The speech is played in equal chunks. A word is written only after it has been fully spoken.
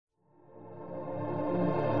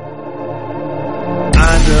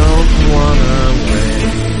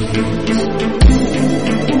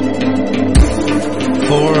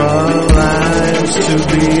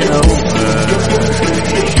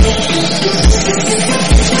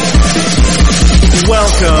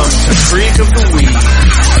Freak of the Week.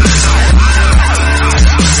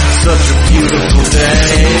 Such a beautiful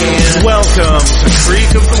day. Welcome to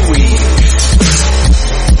Freak of the Week.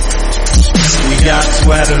 We got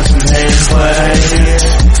sweaters and hand play.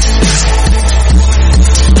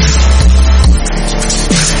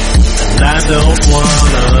 And I don't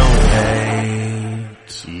wanna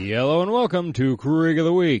wait. Hello and welcome to Freak of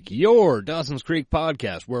the Week, your Dawson's Creek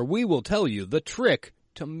podcast, where we will tell you the trick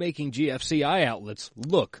to making GFCI outlets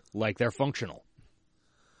look like they're functional.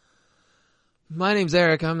 My name's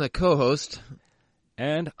Eric, I'm the co-host.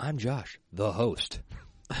 And I'm Josh, the host.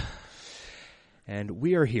 And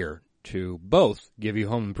we are here to both give you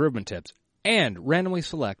home improvement tips and randomly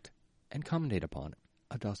select and commentate upon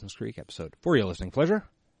a Dawson's Creek episode for your listening pleasure.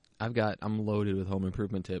 I'm loaded with home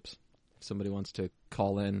improvement tips. If somebody wants to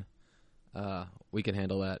call in, we can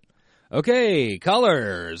handle that. Okay,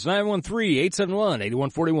 callers,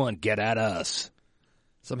 913-871-8141, get at us.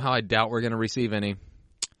 Somehow I doubt we're going to receive any.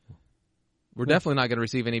 We're definitely not going to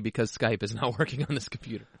receive any because Skype is not working on this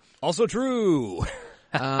computer. Also true.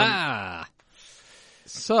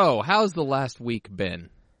 So, how's the last week been?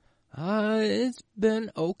 It's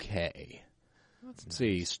been okay. Let's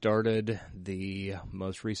see, started the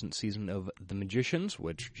most recent season of The Magicians,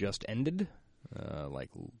 which just ended, like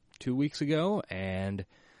 2 weeks ago, and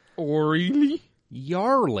Really?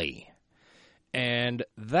 Yarly. And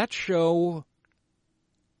that show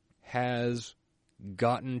has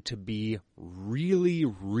gotten to be really,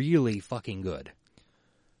 really fucking good.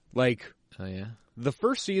 Like, Oh, yeah? the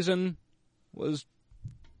first season was,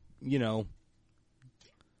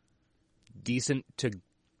 decent to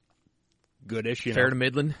goodish, Fair to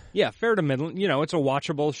Midland? Yeah, fair to middle. It's a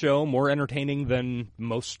watchable show, more entertaining than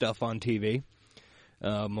most stuff on TV.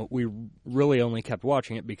 We really only kept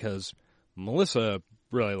watching it because Melissa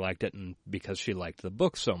really liked it and because she liked the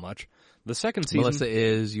book so much. The second season... Melissa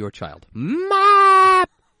is your child.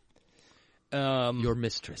 Your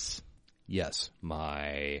mistress. Yes,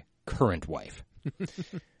 my current wife.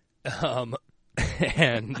 And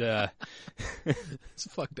It's a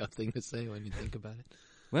fucked up thing to say when you think about it.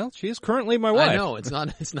 well, she is currently my wife. I know, it's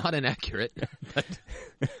not inaccurate, but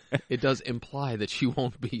it does imply that she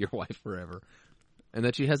won't be your wife forever. And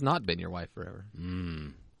that she has not been your wife forever. I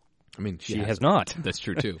mean, She has not. That's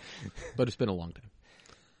true, too. But it's been a long time.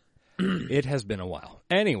 It has been a while.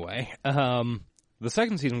 Anyway, the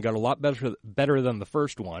second season got a lot better than the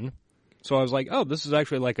first one. So I was like, oh, this is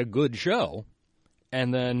actually like a good show.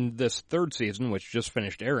 And then this third season, which just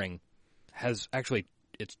finished airing, it's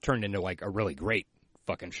turned into like a really great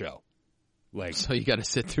fucking show. Like, So you got to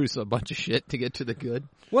sit through a bunch of shit to get to the good?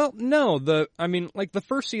 well, no, the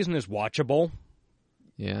first season is watchable.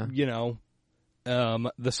 Yeah.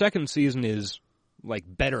 The second season is like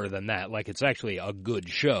better than that. Like, it's actually a good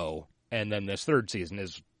show. And then this third season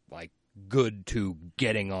is like good to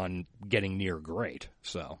getting near great.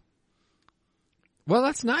 So, Well,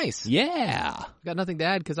 that's nice. yeah. Got nothing to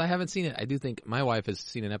add because I haven't seen it. I do think my wife has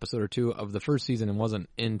seen an episode or two of the first season and wasn't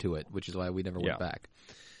into it, which is why we never went back.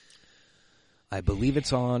 I believe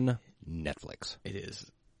it's on Netflix. It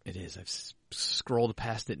is. I've scrolled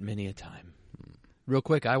past it many a time. Real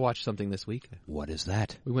quick, I watched something this week. What is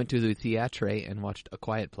that? We went to the theatre and watched A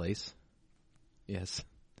Quiet Place. Yes.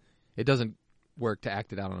 It doesn't work to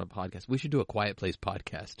act it out on a podcast. We should do a Quiet Place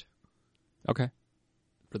podcast. Okay.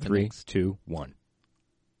 For the 3, next. 2, 1.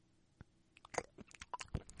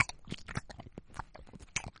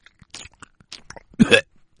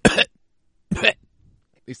 At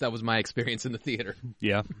least that was my experience in the theater.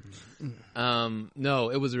 Yeah. No,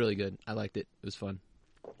 it was really good. I liked it. It was fun.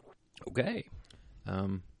 Okay.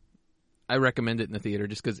 I recommend it in the theater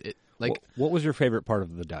just because it, like... What was your favorite part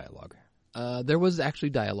of the dialogue? There was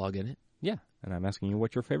actually dialogue in it. Yeah. And I'm asking you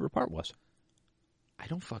what your favorite part was. I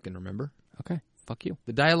don't fucking remember. Okay. Fuck you.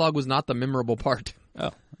 The dialogue was not the memorable part. Oh,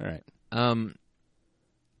 all right.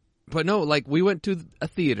 But no, like, we went to a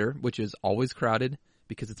theater, which is always crowded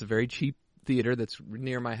because it's a very cheap theater that's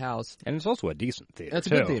near my house. And it's also a decent theater, It's a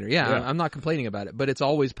too. good theater, yeah. I'm not complaining about it, but it's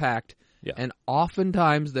always packed. Yeah. And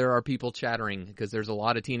oftentimes there are people chattering because there's a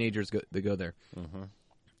lot of teenagers that go there. Mm-hmm.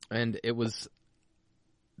 And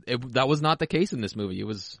that was not the case in this movie. It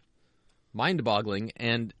was mind-boggling,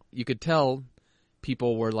 and you could tell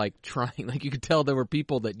people were like trying, like you could tell there were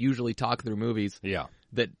people that usually talk through movies Yeah.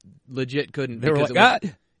 that legit couldn't. They were because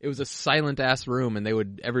like, it was a silent ass room,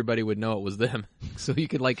 and everybody would know it was them. So you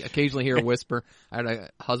could like occasionally hear a whisper. I had a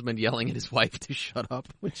husband yelling at his wife to shut up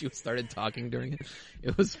when she started talking during it.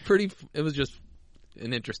 It was just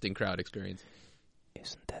an interesting crowd experience.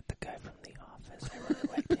 Isn't that the guy from The Office? I really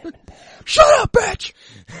liked him. Shut up, bitch!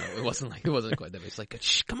 No, it wasn't quite that. It's like,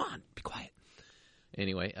 shh, come on, be quiet.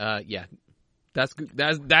 Anyway, yeah,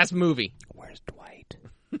 that's movie. Where's Dwight?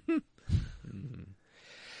 I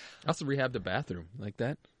also rehabbed a bathroom like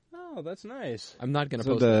that. Oh, that's nice. I'm not gonna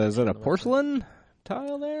So post. is that a porcelain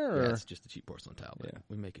tile there? Or? Yeah, it's just a cheap porcelain tile, but Yeah.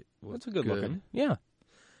 we make it. That's a good looking. Yeah.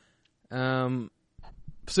 So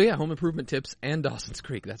yeah, home improvement tips and Dawson's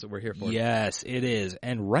Creek. That's what we're here for. Yes, it is.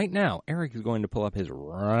 And right now, Eric is going to pull up his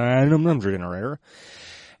random number generator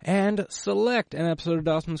and select an episode of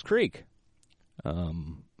Dawson's Creek.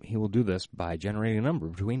 He will do this by generating a number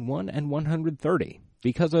between 1 and 130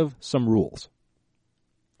 because of some rules.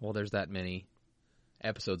 Well, there's that many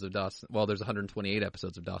episodes of Dawson. Well, there's 128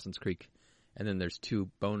 episodes of Dawson's Creek, and then there's 2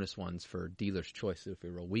 bonus ones for Dealer's Choice. If we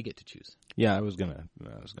roll, we get to choose. Yeah, I was gonna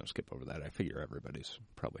skip over that. I figure everybody's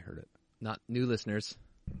probably heard it. Not new listeners.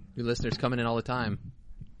 New listeners coming in all the time.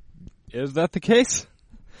 Is that the case?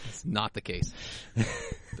 It's not the case.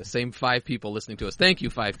 The same 5 people listening to us. Thank you,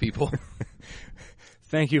 5 people.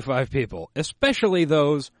 Thank you, 5 people, especially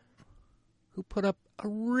those who put up a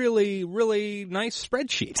really, really nice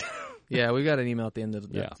spreadsheet. Yeah, we got an email at the end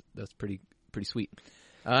of that. Yeah. That's pretty sweet.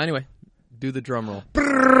 Anyway, do the drum roll.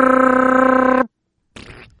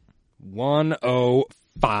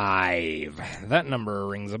 105. That number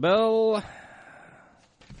rings a bell,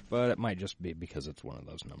 but it might just be because it's one of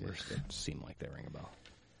those numbers that seem like they ring a bell.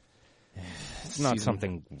 It's not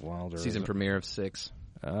something wilder. Season premiere of 6.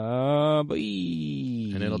 And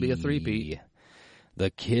it'll be a 3-peat. The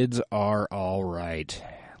kids are all right.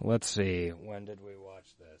 Let's see. When did we watch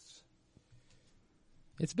this?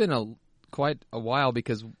 It's been quite a while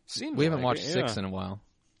because Seems we haven't like watched it, 6 yeah. in a while.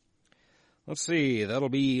 Let's see. That'll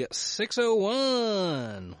be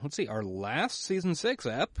 601. Let's see. Our last season 6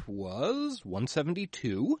 ep was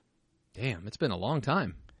 172. Damn, it's been a long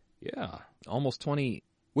time. Yeah. Almost 20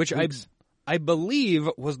 Which weeks. I believe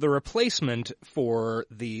was the replacement for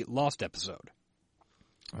the Lost episode.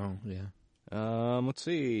 Oh, yeah. Let's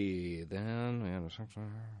see. Then we had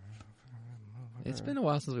It's been a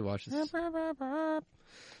while since we watched this.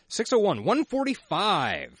 601,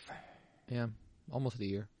 145. Yeah, almost a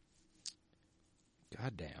year.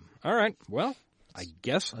 God damn. All right. Well, I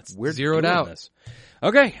guess we're zero it doing out. This.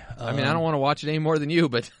 Okay. I mean, I don't want to watch it any more than you,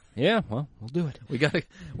 but Yeah, well, we'll do it.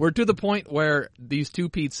 we're to the point where these 2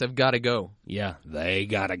 Pete's have got to go. Yeah, they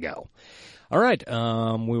gotta go. All right.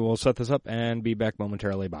 We will set this up and be back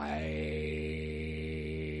momentarily.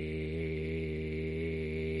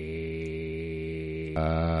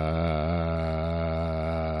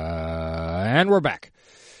 And we're back.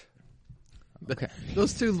 Okay.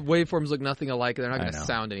 Those 2 waveforms look nothing alike. They're not going I to know.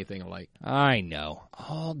 sound anything alike. I know.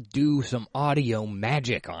 I'll do some audio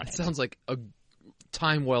magic on It it. sounds like a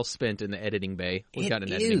time well spent in the editing bay. We've got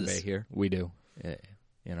an editing bay here. We do.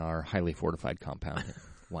 In our highly fortified compound in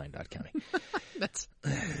Wyandotte County. That's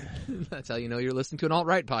how you know you're listening to an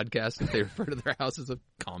alt-right podcast if they refer to their house as a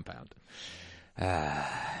compound.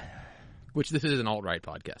 Which this is an alt-right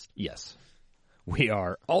podcast. Yes. We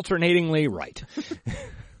are alternatingly right.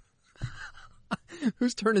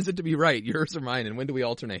 Whose turn is it to be right, yours or mine, and when do we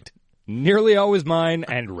alternate? Nearly always mine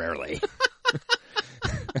and rarely.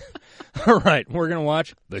 All right, we're going to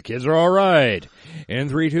watch The Kids Are All Right. In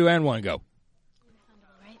 3, 2, and 1, go.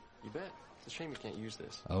 You bet. It's a shame you can't use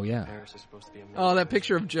this. Oh, yeah. Paris is supposed to be a Oh, that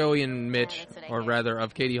picture of Joey and Mitch, or rather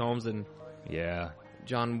of Katie Holmes and Yeah.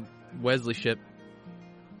 John Wesley Ship,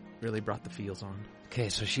 really brought the feels on. Okay,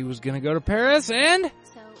 so she was going to go to Paris and...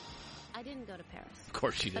 So, I didn't go to Paris. Of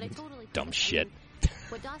course she But I didn't. totally Dumb did. shit. I mean,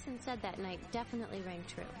 what Dawson said that night definitely rang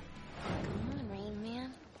true. Come on, Rain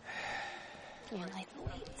Man. Your life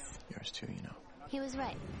awaits. Yours too, you know. He was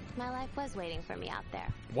right. My life was waiting for me out there.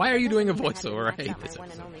 Why are you doing a Doesn't mean I had to voiceover? I max hate out my this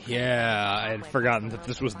one and episode. only Yeah, I had halfway forgotten point that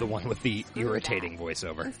this was the one with the irritating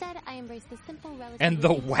voiceover. Instead, I embraced the simple, And the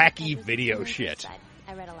relatively wacky basic video business shit. side.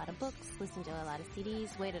 I read a lot of books, listened to a lot of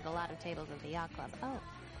CDs, waited a lot of tables at the yacht club. Oh,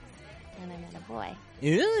 and I met a boy.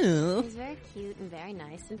 He Ew. was very cute and very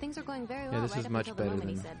nice, and things were going very well. Yeah, this right is up much until the better moment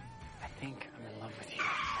he than- said, I think I'm in love with you.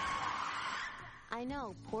 I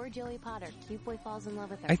know, poor Joey Potter. Cute boy falls in love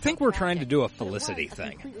with her. I think How we're trying to tragic. do a But it Felicity was thing.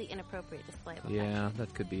 A completely inappropriate display of affection. Yeah,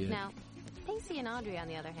 that could be it. Now, Pacey and Audrey, on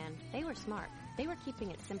the other hand, they were smart. They were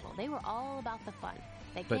keeping it simple. They were all about the fun.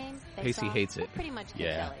 They But came, they Pacey saw, hates they it. pretty much kicked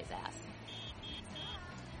Yeah. Ellie's ass.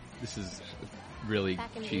 This is really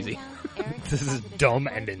Back in cheesy. Boomtown, Eric This is decided to dumb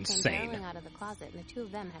take and life, insane. Came barreling out of the closet, and the 2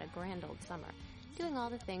 of them had a grand old summer, doing all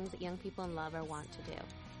the things that young people in love or want to do.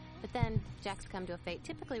 But then, Jack succumbed to a fate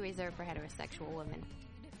typically reserved for heterosexual women.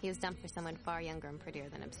 He was dumped for someone far younger and prettier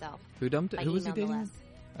than himself. Who dumped it? By Who was he email, no dating?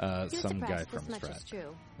 less. He was Some guy depressed, from this much Strat. is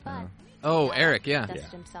true. But Oh, now Eric, yeah. dusted Yeah.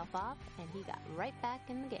 himself off, and he got right back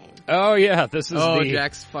in the game. Oh, yeah, this is Oh, the...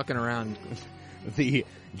 Jack's fucking around. The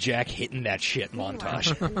Jack hitting that shit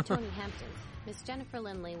montage. Meanwhile, in Tony Hamptons, Miss Jennifer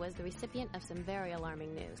Lindley was the recipient of some very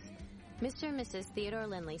alarming news. Mr. and Mrs. Theodore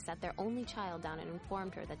Lindley sat their only child down and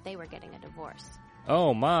informed her that they were getting a divorce.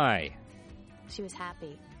 Oh, my. She was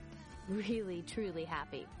happy. Really, truly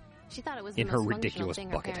happy. She thought it was In the her most functional ridiculous thing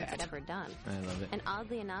her bucket parents hat. had ever done. I love it. And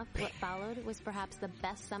oddly enough, what followed was perhaps the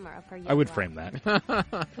best summer of her young I would life. frame that.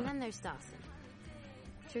 And then there's Dawson.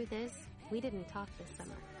 Truth is, we didn't talk this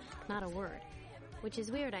summer. Not a word. Which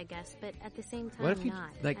is weird, I guess, but at the same time, What if you, not.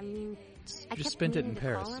 like, I mean, I just kept spent it meaning in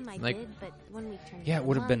to call Paris? him, I Like- did, but 1 week turned Yeah, it into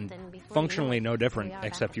would a have month, been and before functionally you know no it, different, we are back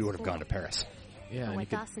except at you would have school. gone to Paris. Yeah, But and you what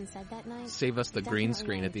could Dawson said that night, save us the green definitely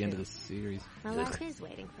screen at the end of rang the series. my life is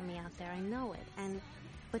waiting for me out there, I know it. And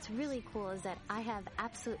what's really cool is that I have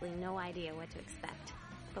absolutely no idea what to expect.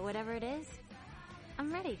 But whatever it is,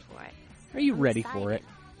 I'm ready for it. Are you I'm ready for it? excited.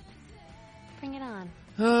 Bring it on.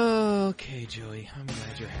 Okay, Joey. I'm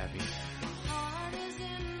glad you're happy.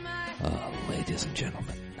 Ladies and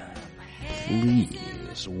gentlemen,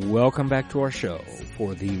 please welcome back to our show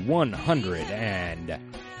for the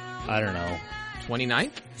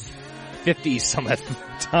 29th? 50-something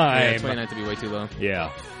Yeah, time. 29th to be way too low.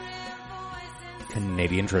 Yeah.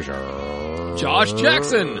 Canadian treasure. Josh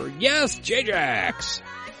Jackson! Yes, J-Jax!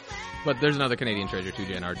 But there's another Canadian treasure too,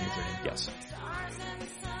 Jan Arden. Yes.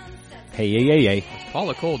 Hey, yay.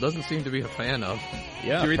 Paula Cole doesn't seem to be a fan of.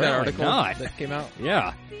 Yeah, Did you read that apparently article not. that came out?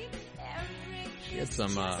 Yeah. She had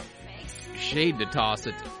some shade to toss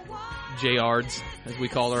at J-Ards, as we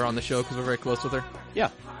call her on the show because we're very close with her. Yeah.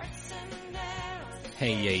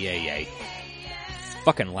 Hey, yay.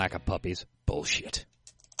 Fucking lack of puppies. Bullshit.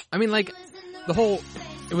 I mean, like,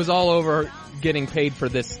 it was all over getting paid for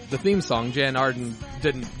the theme song. Jan Arden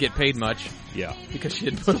didn't get paid much Yeah. because she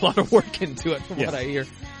didn't put a lot of work into it from Yeah. what I hear.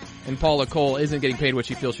 And Paula Cole isn't getting paid what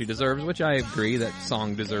she feels she deserves, which I agree that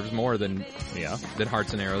song deserves more than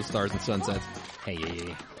Hearts and Arrows, Stars and Sunsets. Hey,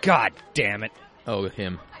 yay. God damn it. Oh,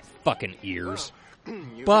 him. Fucking ears.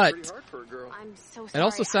 But I'm so sorry. it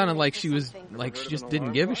also I sounded meant like to she was, something. like, she just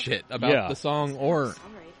didn't give a shit about Yeah. the song or, Sorry.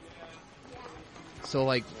 so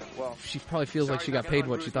like, she probably feels like she got paid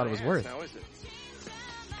what she thought it was worth.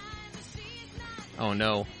 Oh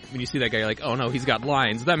no. When you see that guy, you're like, oh no, he's got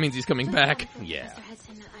lines. That means he's coming back. Yeah. Mr.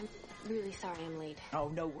 Hudson, I'm really sorry I'm late. Oh,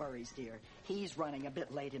 no worries, dear. He's running a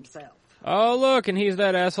bit late himself. Oh, look, and he's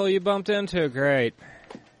that asshole you bumped into. Great.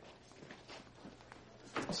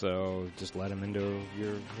 So, just let him into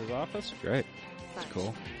his office? Great. That's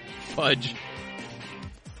cool. Fudge.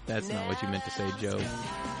 That's not what you meant to say, Joe.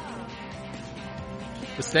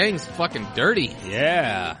 The saying's fucking dirty.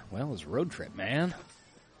 Yeah. Well, it's a road trip, man.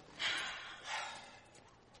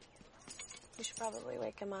 We should probably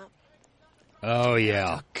wake him up. Oh,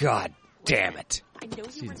 yeah. God damn it. I know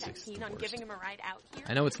you Season weren't 6 is that keen the on worst. giving him a ride out here.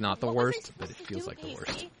 I know it's not the What was I worst, but supposed it to feels do, like the worst.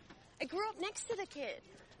 Casey? I grew up next to the kid.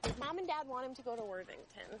 Mom and Dad want him to go to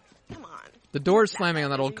Worthington. Come on. The doors slamming on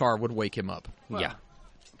that old car would wake him up. Yeah.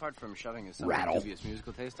 Apart from shoving his Rattle. dubious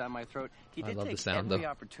musical taste down my throat, he I did love the take sound, every though.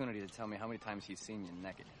 opportunity to tell me how many times he's seen you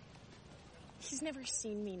naked. He's never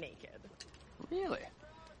seen me naked. Really?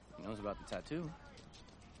 He knows about the tattoo.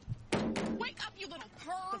 Wake up, you little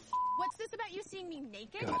perv! What's this about you seeing me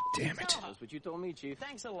naked? God damn it. That's what you told me, Chief.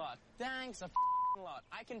 Thanks a lot. Thanks a lot.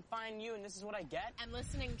 I can find you, and this is what I get. I'm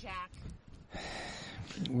listening, Jack.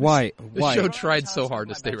 Why? The show tried so hard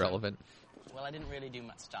to stay relevant. Well, I didn't really do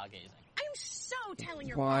much stargazing. I'm so telling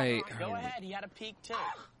your Why? mother. Go ahead, he had a peek too.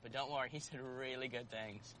 But don't worry, he said really good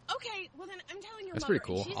things. Okay, well then I'm telling your That's mother. pretty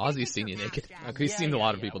cool. and she's gonna Ozzy's kick seen you your naked. ass, Jack. Okay, he's seen a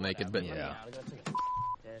lot of people naked, but Yeah. I'll go take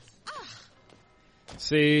a piss.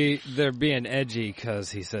 See, they're being edgy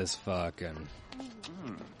because he says fuck and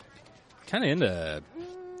kind of into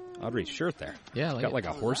Audrey's shirt there. yeah, Got like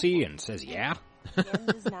a horsey and says yeah. The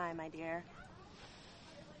end is nigh, my dear.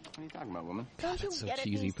 What are you talking about, woman? Don't you It's so get it,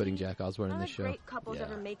 cheesy Casey? putting Jack Osborne in Not this a show. great couples Yeah.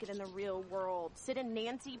 ever make it in the real world. Sid and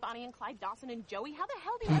Nancy, Bonnie and Clyde, Dawson and Joey. How the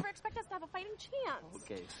hell do you ever expect us to have a fighting chance?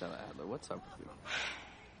 Okay, Stella Adler, what's up with you?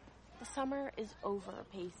 The summer is over,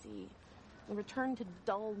 Pacey. The return to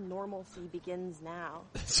dull normalcy begins now.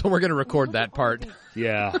 So we're going to record Look that at all part. these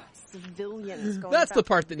Yeah. Civilians going That's the about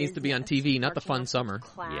part their that needs to be on business, TV, not the marching fun off to summer.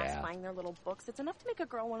 Class, Yeah. buying their little books. It's enough to make a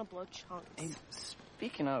girl want to blow chunks. Hey,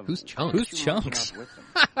 speaking of... Who's Chunks? Who's why don't you Chunks? run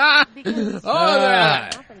off with them? Because Oh, that.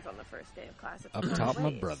 what happens on the first day of class? It's Up not top, my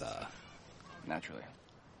race. brother. Naturally.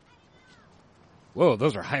 Whoa,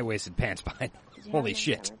 those are high-waisted pants behind. Did you have Holy a nice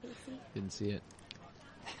shit. summer, Pacey? Didn't see it.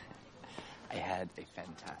 I had a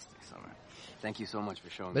fantastic summer. Thank you so much for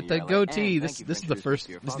showing But me the LA, goatee, and this thank you this for is the introducing first, me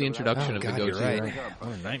to your this is father the without introduction Oh, of the God, goatee. you're right? right.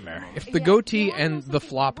 What a nightmare. If Yeah, the goatee you know, I and was the thinking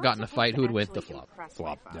flop the got in a worst fight, who would win? The actually flop. impressed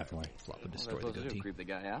Flop, my father. definitely. Flop would What was I destroy the supposed to do, goatee. creep the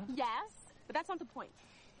guy out? Yes, But that's not the point.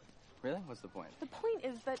 Really? What's the point? The point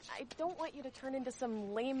is that I don't want you to turn into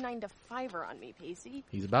some lame 9-to-5er on me, Pacey.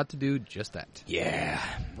 He's about to do just that. Yeah.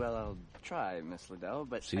 Well, I'll try, Miss Liddell,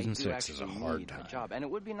 but Season I do 6 is a actually hard need time. a job, and it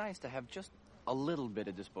would be nice to have just a little bit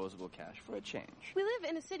of disposable cash for a change. We live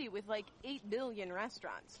in a city with like 8 billion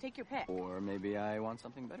restaurants. Take your pick. Or maybe I want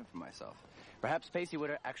something better for myself. Perhaps Pacey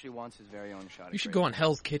Witter actually wants his very own shot at You should greatness. go on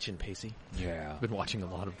Hell's Kitchen, Pacey. Yeah. I've been watching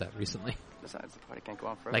a lot of that recently. Besides, the party can't go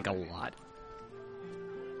on forever. Like a lot.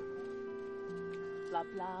 Blah,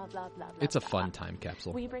 blah, blah, blah, blah. It's a blah. fun time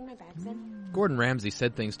capsule. Will you bring my bags in? Gordon Ramsay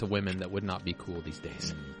said things to women that would not be cool these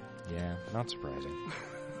days. Yeah, not surprising.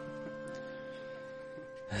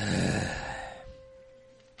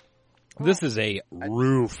 This is a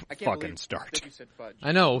roof fucking start.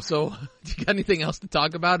 I know, so do you got anything else to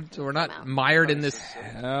talk about? So we're not mired in this.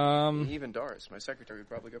 Even Doris, my secretary, would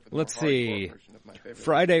probably go for the Let's more hardcore see. version of my favorite.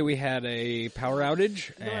 Friday we had a power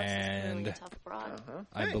outage, and Really tough broad.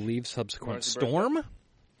 I believe subsequent storm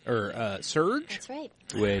or surge, That's right.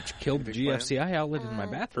 which killed the Big plan? GFCI outlet in my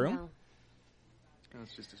bathroom. No. No,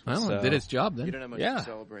 it's just as Well, So- it did its job then. You don't have much Yeah. to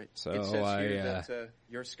celebrate. So it says I, here that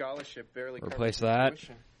your scholarship barely covers replace your that.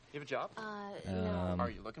 tuition. You have a job? No. Are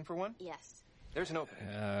you looking for one? Yes. There's an opening. in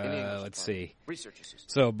the English Let's department. see. Research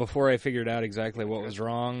assistant. So before I figured out exactly what was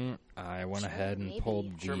wrong, I went ahead and maybe.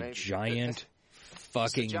 pulled Sure, the maybe. giant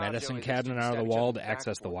fucking job, medicine Joey, that cabinet you out of the static wall check to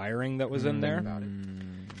access the back wiring that was in there. About it.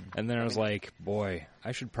 And then I was like, boy,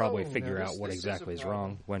 I should probably Oh, figure now out this- what this is exactly a is problem.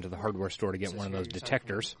 wrong. Went to the hardware store to get This one of is those where you sign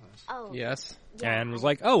detectors. for class. Oh. Yes. Yeah, And was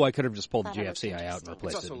like, oh, I could have just pulled the Thought it was GFCI out and interesting.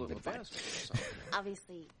 replaced It's it. also a and little been fine. advanced.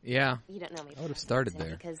 Obviously, Yeah. you don't know me. I would have started Vincent,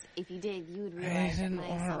 there. Because if you did, you would I realize that didn't my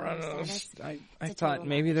want to summer run those. service I is a thought total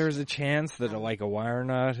maybe there was a knowledge. chance that like a wire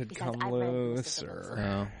nut had Besides, come I've read most loose, of the books. or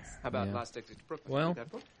Oh. How about Yeah. Last Exit to Brooklyn? Well, Read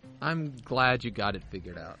that book? I'm glad you got it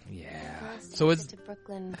figured out. yeah, First So visit it's- to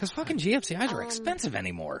Brooklyn. because fucking GFCIs are Um, expensive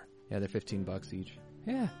anymore. Yeah, they're $15 each.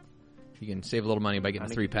 Yeah, You can save a little money by getting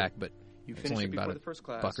a Honey, 3-pack, but You it's finish only it before about the first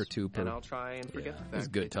class, $1 or $2 per. and I'll try and forget the fact It's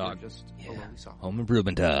good that you're talk. just a lonely sophomore. home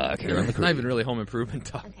improvement talk here on the Not even really home improvement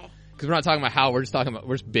talk. Okay. Because we're not talking about how, we're just talking about,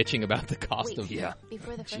 we're just bitching about the cost Wait, of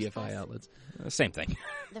before the first GFI class? outlets. Same thing.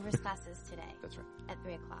 The first class is today That's right. at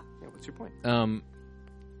 3 o'clock. Yeah, what's your point?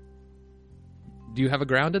 Do you have a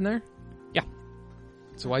ground in there? Yeah.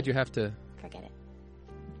 So why'd you have to? Forget it.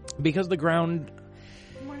 Because the ground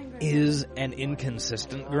Good morning, Grandma. is an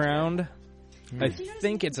inconsistent ground. I Do you notice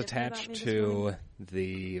think anything it's different about attached me this to morning?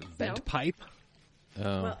 the vent No. pipe.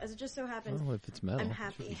 Oh, Well, as it just so happens, well, if it's metal, I'm it should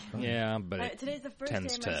happy. be fine. Yeah, but it today's the first day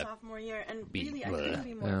tends of my to sophomore year, and be really, I bleh. couldn't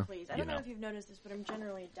be more Yeah. pleased. I You don't know know. if you've noticed this, but I'm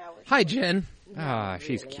generally dour. Hi, Jen.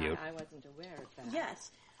 she's cute. I wasn't aware of that.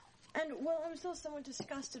 Yes. And while I'm still somewhat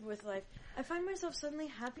disgusted with life, I find myself suddenly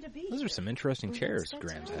happy to be Those here. are some interesting We can chairs spend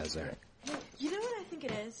Grams time has there. together. You know what I think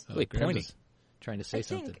it is? Wait, Grams pointy. is Trying to say I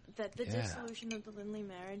something. think that the Yeah. dissolution of the Lindley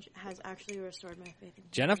marriage has actually restored my faith in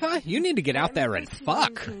Jennifer, you need to get out there and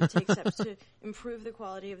fuck. To take steps to improve the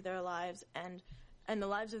quality of their lives and the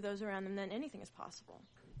lives of those around them, then anything is possible.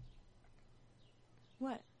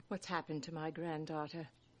 What? What's happened to my granddaughter?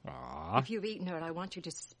 Aw. If you've eaten her, I want you to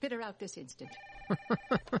spit her out this instant.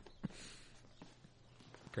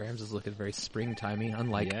 Grams is looking very springtimey,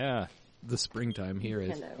 unlike the springtime here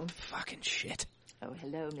is. Hello. Fucking shit. Oh,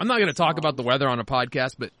 hello. I'm not going to Mrs. talk Small. about the weather on a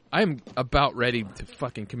podcast, but I'm about ready to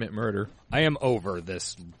fucking commit murder. I am over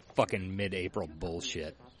this fucking mid-April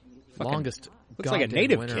bullshit. Fucking Longest looks like a goddamn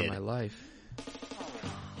native winter kid. of my life.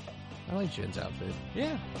 I like Jen's outfit.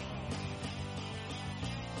 Yeah.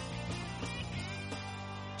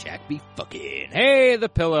 Jack be fucking. Hey, the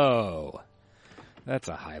pillow. That's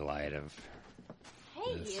a highlight of.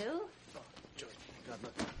 Hey, Yes. God, you.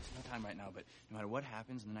 look, there's no time right now, but no matter what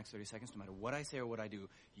happens in the next 30 seconds, no matter what I say or what I do,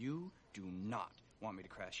 you do not want me to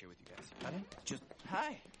crash here with you guys. Got it? Just,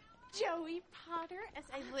 hi. Joey Potter, as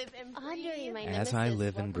I live and breathe. Andre, my As nemesis. I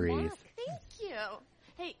live and Welcome breathe. back. Thank you.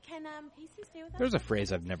 Hey, can Pacey stay with us? There's a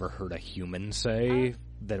phrase I've never heard a human say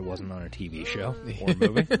that it wasn't on a TV show or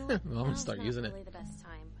movie. Well, I'm going to start Now's using not it. really the best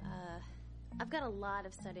time. I've got a lot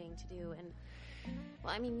of studying to do, and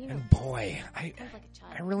well, I mean, you know, And boy, kind of like a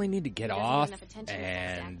child. I really need to get He doesn't off. get enough attention, he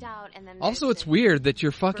gets And stacked out, and then Also, there's it's the weird that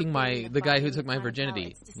you're fucking Brooklyn, the guy who Bottom, took my Montego.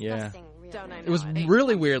 virginity. It's Yeah. disgusting, really. Don't I It was know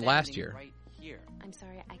really I'm weird standing last year. Right here. I'm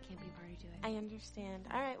sorry, I can't be a party to it. I understand.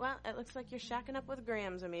 All right, well, it looks like you're shacking up with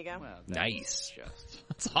Grams, amigo. Well, that's Nice. Just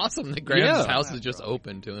It's awesome that Graham's Yeah. house is just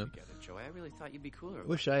open to him. together, Joey. I really thought you'd be cooler.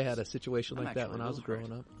 Wish I had a situation I'm like that actually when a I was little hurt.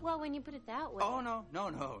 growing up. Well, when you put it that way. Oh, no.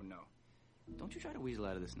 Don't you try to weasel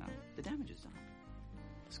out of this now. The damage is done.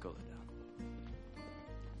 Let's go, Liddell.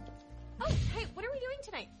 Oh, hey, what are we doing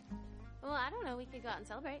tonight? Well, I don't know. We could go out and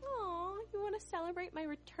celebrate. Aw, you want to celebrate my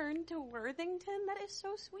return to Worthington? That is so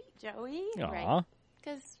sweet, Joey. Aw. Right.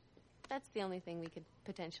 Because that's the only thing we could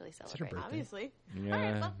potentially her celebrate. birthday? Obviously. Yeah, All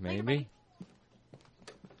right, well, later, maybe.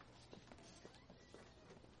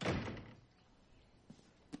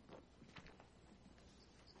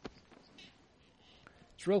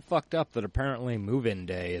 It's real fucked up that apparently move-in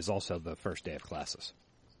day is also the first day of classes.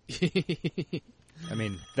 I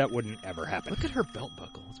mean, that wouldn't ever happen. Look at her belt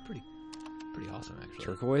buckle. It's pretty awesome, actually.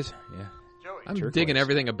 Turquoise? Yeah. I'm Turquoise. digging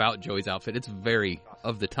everything about Joey's outfit. It's very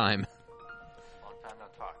of the time.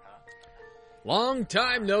 Long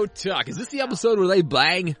time no talk. Is this the episode where they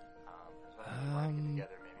bang?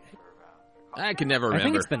 I can never remember. I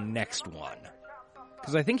think it's the next one.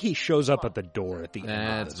 Because I think he shows up at the door at the end.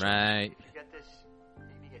 That's right.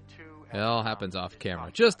 It all happens off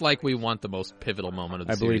camera. Just like we want the most pivotal moment of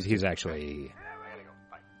the I series. believe he's actually...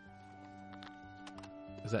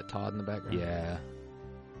 Is that Todd in the background? Yeah.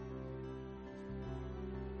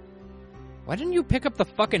 Why didn't you pick up the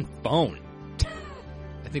fucking phone?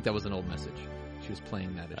 I think that was an old message. She was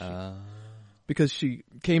playing that issue. Because she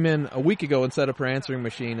came in a week ago and set up her answering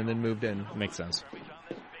machine and then moved in. Makes sense.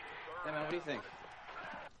 Hey, man, what do you think?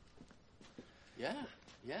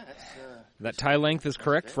 Yeah, that's... That tie length is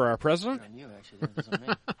correct for our president? on you, actually. That was on me.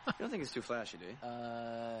 You don't think it's too flashy, do you?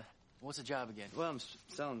 What's the job again? Well, I'm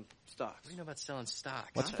selling stocks. What do you know about selling stocks?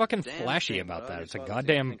 What's Not a fucking damn flashy thing, about but that? I It's a just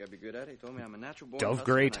goddamn think I'd be good at it. He told me I'm a natural born dove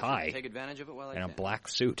hustler gray and I should tie take advantage of it while I and a can. black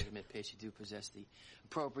suit. I admit, Pace, you do possess the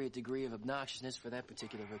appropriate degree of obnoxiousness for that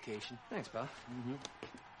particular vocation. Thanks, pal.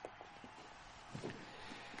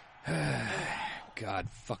 God,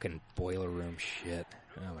 fucking boiler room shit.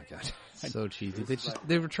 Oh my god. So cheesy.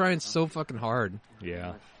 They were trying so fucking hard.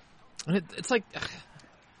 Yeah. And it's like,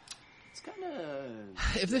 It's kind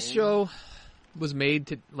of... if this show was made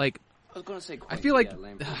to, like, I was going to say... I feel like,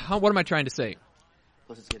 lame. what am I trying to say?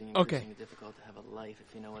 Plus, it's getting Okay. increasingly difficult to have a life,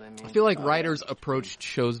 if you know what I mean. I feel like writers approached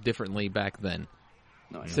shows differently back then.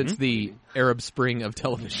 No, Since the Arab Spring of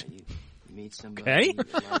television. You meet somebody, Okay. you like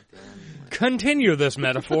them, Continue this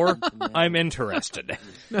metaphor. I'm interested.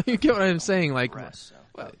 No, you get what I'm saying? Like,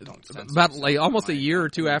 about like almost a year or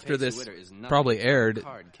two after this probably aired,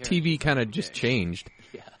 TV kind of just changed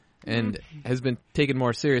and has been taken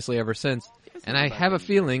more seriously ever since. And I have a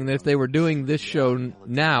feeling that if they were doing this show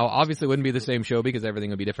now, obviously it wouldn't be the same show because everything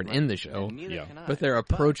would be different in the show. Yeah. But their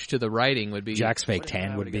approach to the writing would be... Jack's fake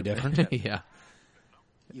tan would be different. Yeah.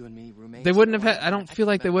 You and me, roommates. They wouldn't have had... I don't feel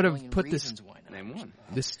like they would have put this... Name one.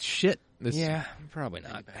 This shit. This, Yeah, probably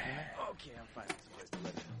not. Okay, I'm fine.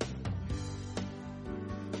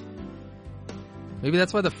 Maybe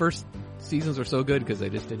that's why the first seasons were so good because they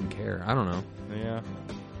just didn't care. I don't know. Yeah.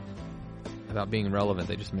 About being relevant.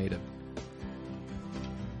 They just made it.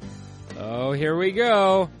 Oh, here we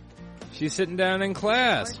go. She's sitting down in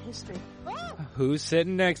class. Art history. Who's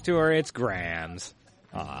sitting next to her? It's Grams.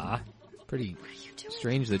 Ah. Pretty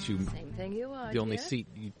strange that you... Same thing you are, The only dear. seat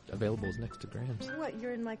available is next to Graham's. What,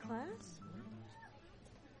 you're in my class?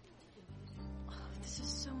 Oh, this is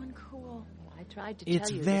so uncool. I tried to It's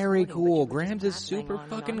tell you very this morning, cool. but you were Grams just is super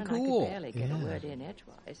babbling on fucking and on, cool. I could barely get Yeah. a word in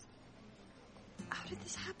edgewise. How did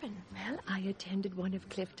this happen? Well, I attended one of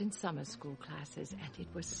Clifton's summer school classes, and it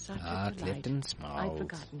was such Ah, a delight. Clifton Smalls. I'd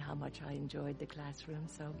forgotten how much I enjoyed the classroom,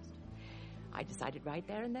 so I decided right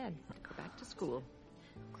there and then to go back to school.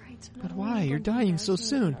 Great. So But not why? only are you You're going to dying so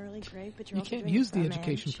embarrass me in soon. early grade, but you're You also can't doing use it the for a man.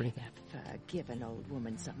 education for anything. Give an old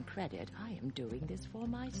woman some credit. I am doing this for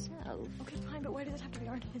myself. Okay, fine, but why does it have to be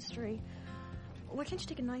art history? Why can't you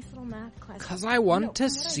take a nice little math class? Because I want to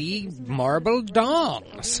see marble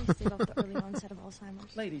dongs. Save off the early onset of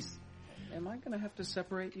Alzheimer's. Ladies, am I going to have to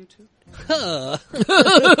separate you two?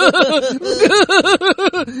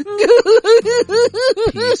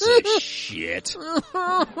 Piece of shit.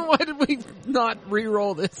 Why did we not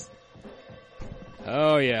re-roll this?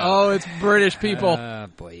 Oh, yeah. Oh, it's British people. Ah,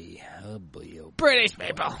 boy. Oh, boy. Oh, boy. British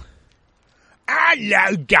people.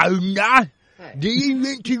 Hello, Donna. Do you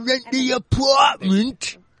want to rent the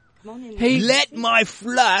apartment? Come on in. Hey, Let my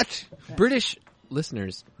flat. British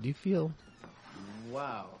listeners, do you feel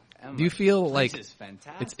Wow. Emma, Do you feel like this is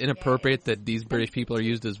fantastic. it's inappropriate that these British people are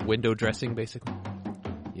used as window dressing, basically?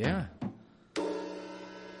 Yeah.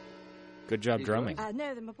 Good job drumming. No,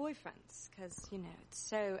 they're my boyfriends, because, you know, it's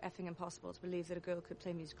so effing impossible to believe that a girl could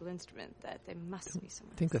play a musical instrument, that they must be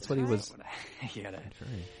someone. I think that's what he was. You gotta,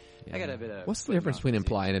 Yeah. I got a bit of... What's the difference between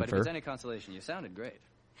imply and But if infer? it's any consolation, you sounded great.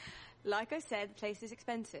 Like I said, the place is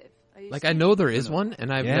expensive. Are you Like, I know there is one,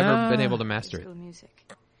 and I've Yeah. never been able to master it. School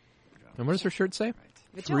music. And what does her shirt say?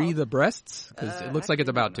 Free the breasts? Because it looks like it's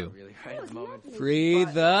about to. Not really, right at the moment. Free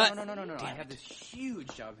the... No. I have this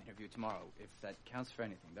huge job interview tomorrow, if that counts for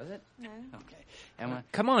anything, does it? No. Okay. Emma,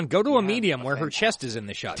 Come on, go to a medium where her chest is in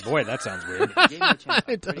the shot. Boy, that sounds weird. you gave me a chance.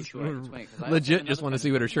 I'm It pretty does. sure it's 20, 'cause I Legit also just have want to another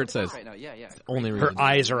see what her shirt says. Right now. Yeah. Only reason. Her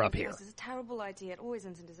eyes are up here. This is a terrible idea. It always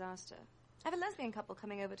ends in disaster. I have a lesbian couple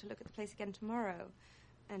coming over to look at the place again tomorrow.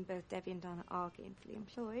 And both Debbie and Donna are gainfully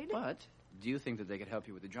employed. But do you think that they could help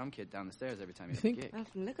you with the drum kit down the stairs every time you have think- a gig? Well,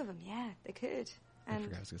 from the look of them, yeah, they could. And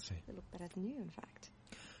forgot what I was going to say. they look better than you, in fact.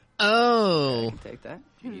 Oh. I can take that.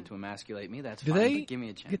 If you need to emasculate me, that's Do fine. they but give me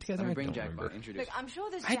a chance. get together? Let me I bring don't Jack remember. Bond. Introduce. Look, I'm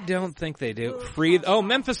sure this I Jack don't is think they do. will Free... cross Oh, my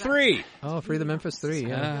Memphis track. 3. Oh, Free the Memphis 3,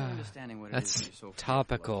 yeah. Understanding what it That's is you're so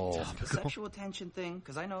topical. The sexual tension thing,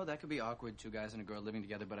 because I know that could be awkward, 2 guys and a girl living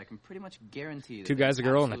together, but I can pretty much guarantee that 2 guys, a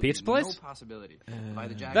girl, and a pizza absolutely place? No possibility of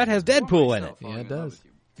either Jack That has or Deadpool in myself it. falling Yeah, it in love does. with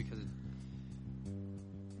you,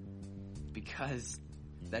 because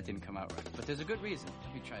that didn't come out right. But there's a good reason.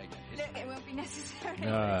 Let me try again. Look, it won't be necessary. what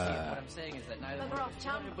I'm saying is that neither. Bugger off,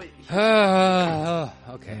 chum. But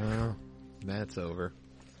Okay. Well, that's over.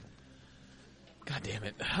 God damn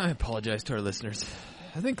it. I apologize to our listeners.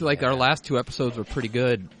 I think our last 2 episodes were pretty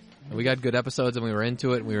good. We got good episodes and we were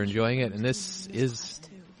into it and we were enjoying it, and this is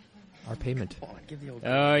our payment.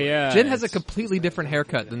 Oh, yeah. Jen has a completely different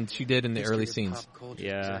haircut than she did in the early scenes.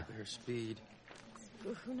 Yeah. Her speed.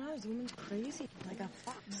 Who knows? The woman's crazy. Like a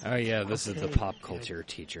fox. Oh, yeah, this is the pop culture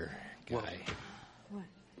teacher guy. What?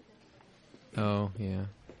 Oh, yeah.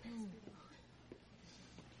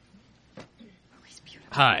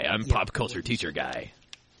 Hi, I'm pop culture teacher guy.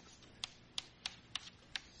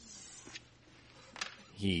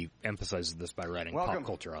 He emphasizes this by writing Welcome, pop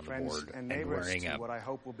culture on the friends board and and neighbors, wearing to a what I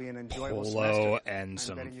hope will be an enjoyable polo semester. and I'm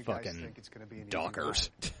some betting you guys fucking think it's gonna be an easy Dockers.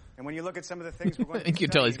 ride. And when you look at some of the things we're going I think to you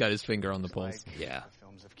can tell study, he's got his finger on the things pulse. like Yeah. the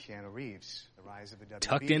films of Keanu Reeves, the rise of the WB,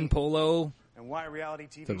 Tucked in polo. and why reality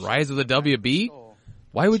TV The shows rise of the like WB? Soul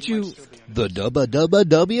Why would might you... still be The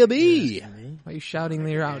WB. Why are you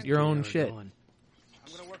shouting out your own shit? I'm going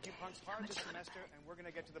to work you punks hard this semester, and we're going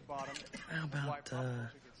to get to the bottom. How of why about pop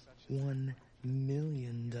culture gets such $1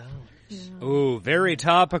 million? Ooh, very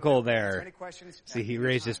topical Any there. questions? See, he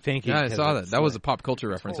raised his pinky. Yeah, I 'cause saw it's that. That was a like- pop culture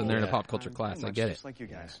reference, and they're in a Yeah. pop culture class. Pretty I much get just it. like you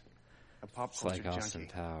guys. A pop It's culture like Austin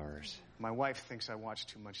junkie. Towers. My wife thinks I watch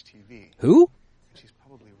too much TV. Who? She's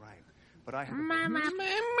probably right. But I have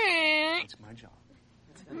it's my job.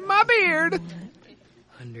 My beard.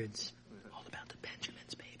 Hundreds. All about the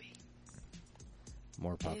Benjamins, baby.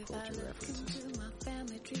 More pop culture references.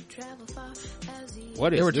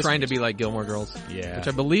 What is They were this? trying to be like Gilmore Girls. Yeah. Which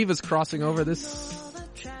I believe is crossing over this...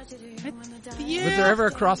 Yeah. Was there ever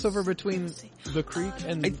a crossover between The Creek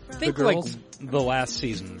and I the think like girls? the last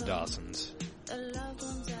season of Dawson's.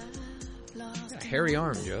 Hairy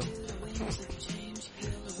arm, Joe.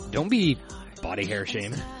 Don't be body hair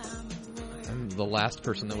shaming. I'm the last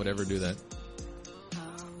person that would ever do that.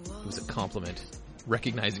 It was a compliment.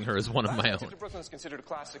 Recognizing her as one of my own. Brooklyn is considered a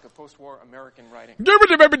classic of post-war American writing.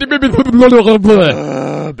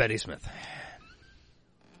 Betty Smith.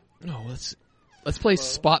 No, let's play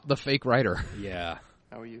Spot the Fake Writer. Yeah.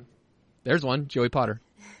 How are you? There's one, Joey Potter.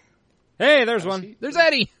 Hey, there's one. There's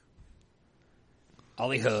Eddie.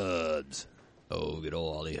 Ollie Hoods. Oh, good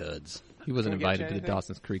old Ollie Hoods. He wasn't Can we get invited you to the anything?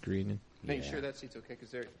 Dawson's Creek reunion. Make sure that seat's okay,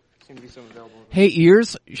 because there seem to be some available. Hey,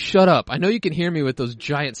 ears, shut up. I know you can hear me with those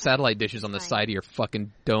giant satellite dishes on the side of your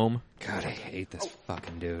fucking dome. God, I hate this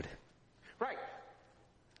fucking dude. Right.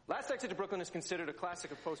 Last Exit to Brooklyn is considered a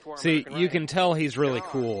classic of post-war See, American you writing. can tell he's really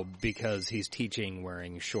cool because he's teaching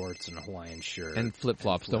wearing shorts and a Hawaiian shirt. And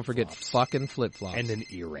flip-flops. Don't forget fucking flip-flops. And an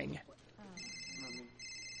earring.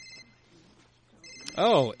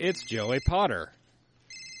 Oh, it's Joey Potter.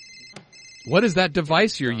 What is that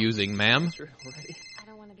device you're using, ma'am? I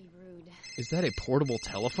don't want to be rude. Is that a portable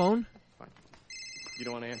telephone? Fine. You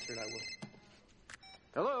don't want to answer it, I will.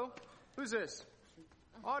 Hello? Who's this?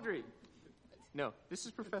 Audrey. No, this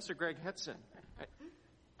is Professor Greg Hetson.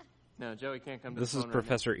 No, Joey can't come to This the is phone right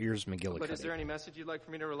Professor Ears now. McGillicuddy. But is there any message you'd like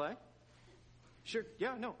for me to relay? Sure.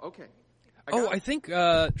 Yeah, no, okay. I think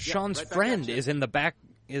Sean's right back friend at you. is in the back,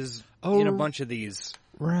 is Oh. in a bunch of these.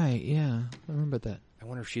 Right, yeah. I remember that. I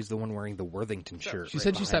wonder if she's the one wearing the Worthington shirt. She right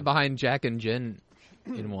said she sat behind- behind Jack and Jen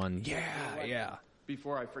in one. Yeah.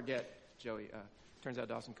 Before I forget, Joey, turns out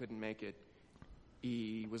Dawson couldn't make it.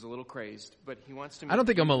 He was a little crazed, but he wants to. I don't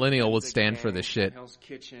think a meet millennial you would and the stand for gang this at shit. Hell's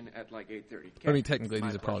Kitchen at like 8:30. I mean, technically,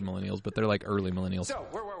 these are probably millennials, but they're like early millennials. So,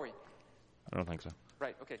 where were we? I don't think so.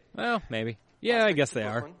 Right, okay. Well, maybe. Yeah, I guess they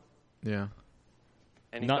are. Yeah.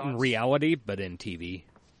 Any Not in thoughts? reality, but in TV.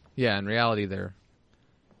 Yeah, in reality, they're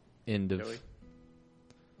end of Joey?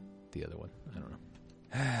 the other one. I don't know.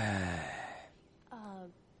 You're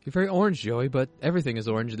very orange, Joey, but everything is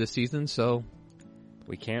orange this season, so...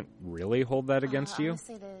 We can't really hold that against you?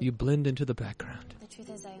 Honestly, You blend into the background. the truth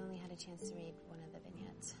is I only had a chance to read one of the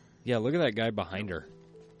vignettes. Yeah, look at that guy behind her.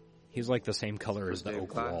 He's like the same color as the First day of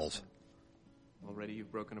oak class. walls. Already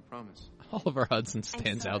you've broken a promise. Oliver Hudson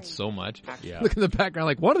stands out so much. Yeah. Look at the background,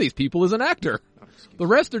 like, one of these people is an actor. The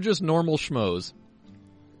rest are just normal schmoes.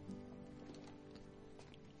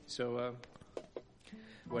 So,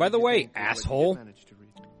 By the way, asshole,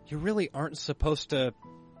 you really aren't supposed to...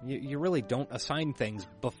 You really don't assign things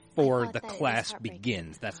before the thought that it was class heartbreaking.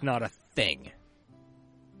 begins. That's not a thing.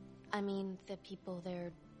 I mean, the people,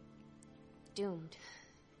 they're doomed.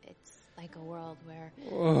 It's like a world where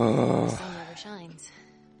the sun never shines.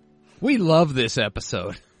 We love this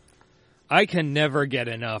episode. I can never get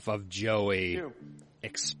enough of Joey You.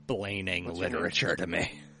 explaining What's your name? literature to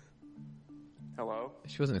me. Hello?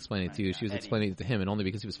 She wasn't explaining it to you, she was explaining it to him, and only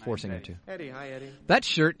because he was forcing her to. Eddie, hi, Eddie. That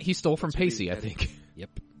shirt he stole from What's your Pacey, beef, I Eddie? think. Yep.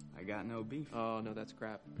 I got no beef. Oh, no, that's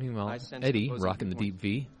crap. Meanwhile, I sense Eddie, opposing rocking the deep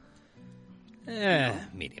viewpoints.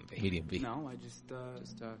 V. Medium V. Medium V. No, I just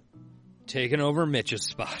Taking over Mitch's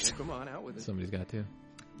spot. Come on, out with it. Somebody's got to.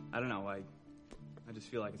 I don't know. I just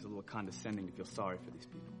feel like it's a little condescending to feel sorry for these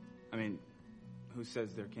people. I mean, who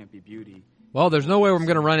says there can't be beauty? Well, there's no way I'm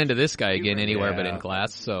going to run into this guy again anywhere but Yeah. in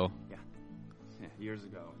class, so... Yeah, years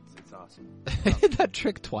ago. It's awesome. I did that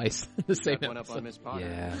trick twice in the same That one up episode. on Miss Potter.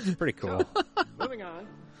 Yeah, it's pretty cool. Moving on.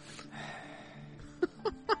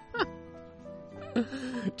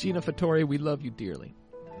 Gina Fattori, we love you dearly.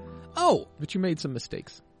 Oh, but you made some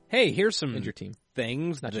mistakes. Hey, here's some And your team.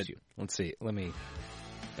 things. Not that- just you. Let's see. Let me...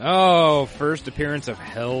 Oh, first appearance of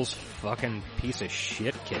Hell's fucking piece of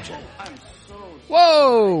shit kitchen. I'm so...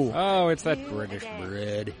 Whoa! Oh, it's that British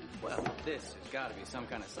bread. Well, this has got to be some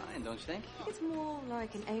kind of sign, don't you think? It's more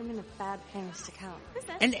like an omen of bad things to come.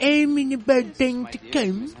 An aiming a bad thing My to dear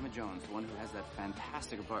come. Miss Emma Jones, the one who has that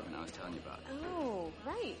fantastic apartment I was telling you about. Oh,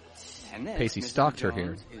 right. And this, Pacey Miss stalked Emma her here.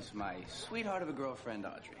 Jones, is my sweetheart of a girlfriend,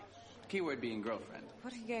 Audrey. Keyword being girlfriend.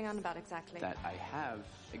 What are you going on about exactly? That I have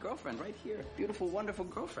a girlfriend right here. Beautiful, wonderful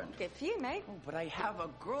girlfriend. Good for you, mate. Oh, but I have a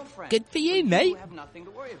girlfriend. Good for you, So mate. You have nothing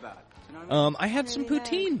to worry about. You know what I mean? I had some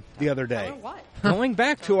poutine the other day. Hello, what? Going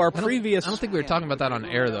back to our previous... I don't think we were talking about that on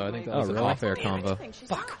air, though. I think that was an really? off-air convo.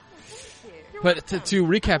 Fuck. But to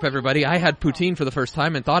recap, everybody, I had poutine for the first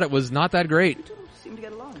time and thought it was not that great. You two seem to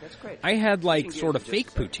get along. That's great. I had like Switching sort of gears fake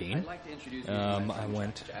just a poutine. second, I'd like to introduce you to my I friend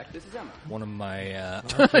went... Jack. This is Emma. One of my...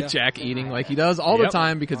 Jack eating like he does all the Yep.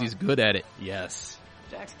 time because he's good at it. Yes.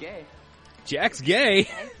 Jack's gay. Jack's gay.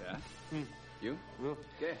 Yeah. You?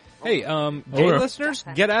 Gay. Hey, gay Oh. listeners,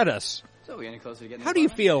 get at us. So we any closer to getting How do you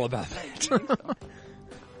feel about that?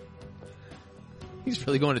 He's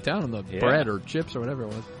really going to town on the Yeah. bread or chips or whatever it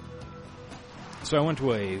was. So I went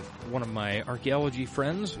to one of my archaeology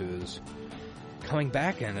friends who's coming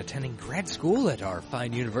back and attending grad school at our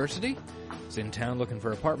fine university. Is in town looking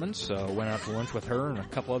for apartments, so went out to lunch with her and a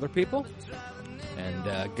couple other people,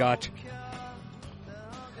 and got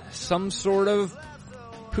some sort of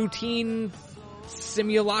poutine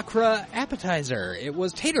simulacra appetizer. It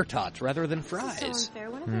was tater tots rather than fries.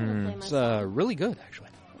 It's really good, actually.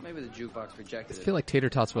 Maybe the jukebox rejected I feel like tater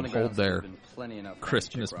tots would hold their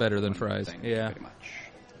crispness better than fries. Yeah.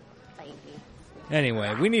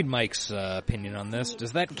 Anyway, we need Mike's opinion on this.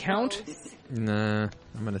 Does that count? Nah,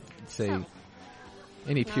 I'm going to say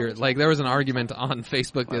any pure... Like, there was an argument on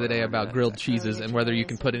Facebook the other day about grilled cheeses and whether you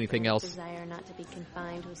can put anything else.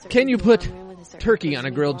 Can you put turkey on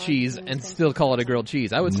a grilled cheese and still call it a grilled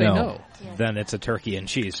cheese? I would say no. Then it's a turkey and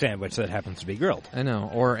cheese sandwich that happens to be grilled. I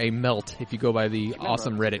know. Or a melt, if you go by the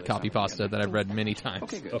awesome Reddit copy pasta that I've read many times.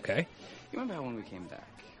 Okay, good. Okay. You remember how when we came back,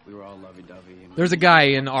 we were all lovey-dovey? And There's a guy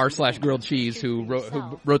in r/grilled cheese who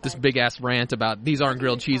wrote this big-ass rant about these aren't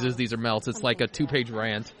grilled cheeses, these are melts. It's like a 2-page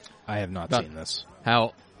rant. I have not about seen this.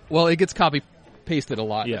 How, well, it gets copy-pasted a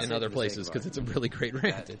lot Yeah. in other places because it's a really great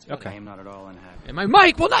rant. I am not at all unhappy. And my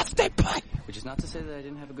mic will not stay put! Which is not to say that I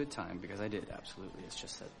didn't have a good time, because I did, absolutely. It's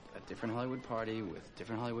just that a different Hollywood party with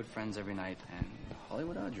different Hollywood friends every night, and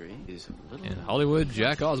Hollywood Audrey is a little... In Hollywood,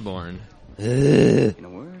 Jack Osborne. In a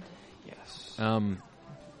word, yes.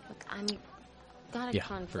 Look, I'm got a Yeah,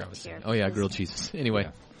 conflict forgot what I was here. saying. Oh, yeah, because- grilled cheeses. Anyway.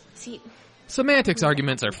 See, Semantics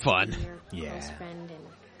arguments are fun. your close friend and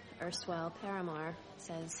erstwhile paramour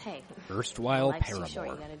says, "Hey, Erstwhile life's too short.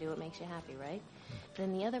 paramour. You got to do what makes you happy, right?"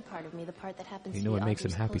 Then the other part of me, the part that happens You to know be what makes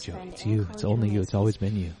him Audrey's happy, close Joey? friend It's and you. It's only you. It's always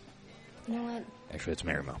been you. You know what? Actually, it's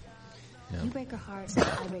Marimo. Yeah. You break her heart,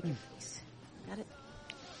 I break your peace. Got it?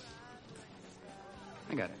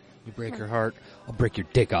 I got it. You break her heart, I'll break your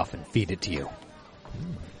dick off and feed it to you.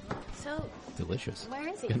 So, Delicious. where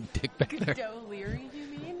is he? Got dick back there. Joe Leary, you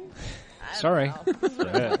mean? Sorry.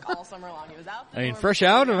 All summer long. He was out I mean, fresh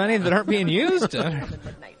out of any that aren't being used?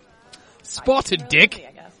 Spotted dick.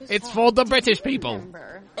 It's for the British people.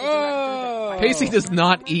 Oh. Pacey does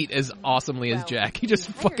not eat as awesomely as Jack. He just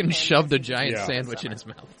fucking shoved a giant sandwich in his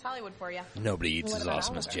mouth. It's Hollywood for you. Nobody eats as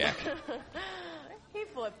awesome as Jack. He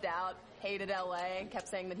flipped out, hated LA, and kept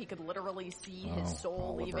saying that he could literally see his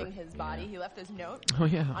soul Oliver. leaving his body. He left his note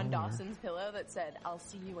on Dawson's pillow that said, "I'll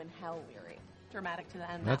see you in hell, Leary." Dramatic to the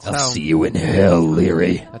end. I'll see you in hell,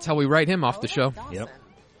 Leary. That's how we write him off the show. Yep.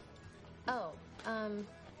 Oh,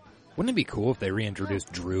 Wouldn't it be cool if they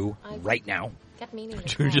reintroduced Drew right now? kept meaning to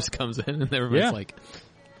Drew call. just comes in and everybody's Yeah. like,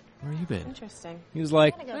 "Where you been?" Interesting. He was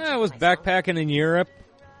like, I was backpacking in Europe.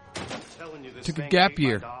 Took a gap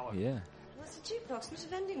year. Yeah. What's a jukebox? Not a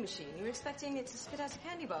vending machine. You were expecting it to spit out a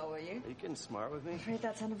candy bar, were you? Are you getting smart with me? I'm afraid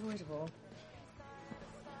that's unavoidable.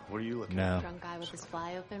 What are you looking No. at? Drunk guy with his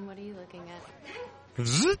fly open. What are you looking at?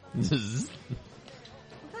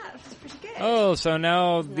 That was pretty good. Oh, so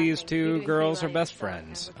now these two girls are best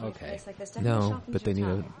friends. Okay. No, but they need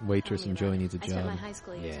a waitress and Joey needs a I spent my job. high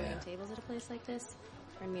school years Yeah. waiting tables at a place like this.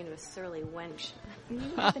 Turned me into a surly wench. You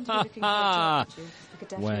happen to be looking for a job, would you? You could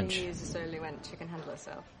definitely Wench. use a surly wench who can handle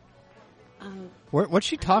herself. What's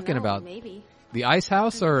she talking about? Maybe. The Ice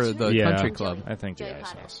House or the Yeah. country club? I think the Joey Ice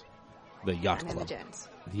Potter. House. The Yacht I'm Emma Club. Jones.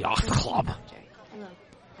 The Yacht Club. Hello.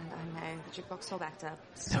 And I know the jukebox all backed up.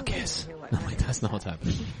 No kiss. No, wait, that's not what's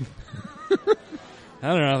happening. I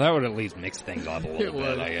don't know. That would at least mix things up a little It bit,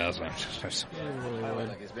 would. I guess.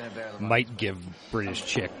 Might give British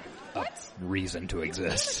chick a reason to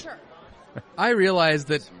exist. I realize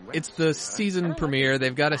that it's the season premiere.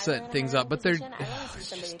 They've got to set things up, but they're.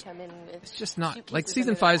 It's just not like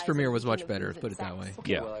season 5's premiere was much better. Put it that way.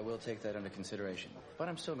 Okay, Yeah. well, I will take that under consideration. But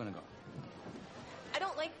I'm still gonna go. I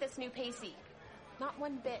don't like this new Pacey. Not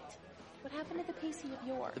one bit. What happened to the Pacey of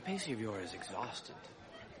yore? The Pacey of yore is exhausted.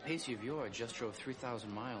 The Pacey of yore just drove 3,000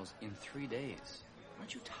 miles in 3 days.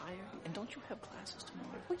 Aren't you tired? And don't you have classes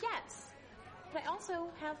tomorrow? Well, yes. But I also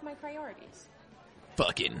have my priorities.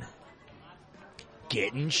 Fucking.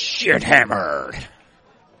 Getting shit hammered.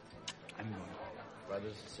 I'm going.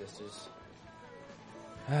 Brothers and sisters.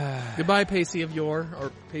 Goodbye, Pacey of yore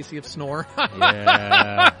or Pacey of snore.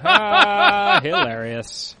 Yeah.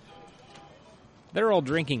 Hilarious. They're all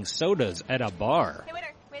drinking sodas at a bar. Hey, waiter,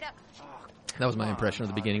 wait up. That was my impression of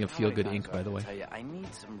the beginning of Feel Good Inc., by the way. Tell you, I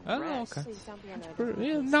need some Oh, rest. okay. Please don't be annoyed.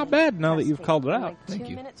 Yeah, not bad now that you've called it In out. like Thank 2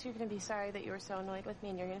 you. minutes, you're going to be sorry that you were so annoyed with me,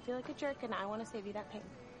 and you're going to feel like a jerk, and I want to save you that pain.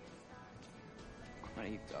 What are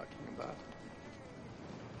you talking about?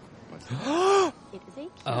 What's It is a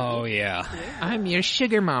cute, Oh, yeah. I'm your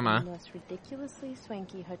sugar the mama. most ridiculously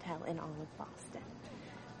swanky hotel in all of Boston.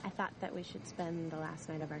 I thought that we should spend the last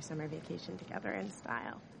night of our summer vacation together in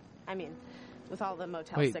style. I mean, with all the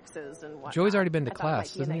Motel Wait, 6s and whatnot. Joey's already been to I thought it might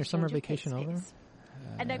class. be a Isn't your nice summer change of vacation pace over? space.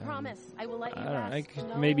 And I promise, I will let you I don't know. rest.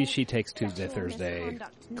 No Maybe she takes Tuesday, sexual Thursday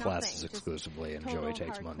misconduct, classes nothing. Just exclusively, and total Joey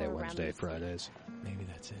takes Monday, hardcore Wednesday, round Fridays. Maybe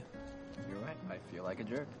that's it. You're right. I feel like a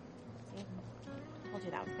jerk. See? Told you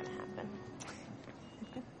that was going to happen.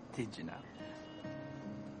 Did you now?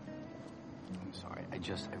 I'm sorry. I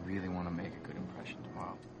really want to make a good impression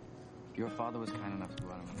tomorrow. Your father was kind enough to go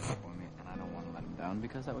out on the for me, and I don't want to let him down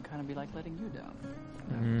because that would kind of be like letting you down.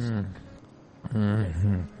 And that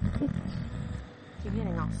would suck. You're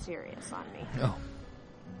getting all serious on me. Oh,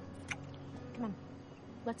 Come on.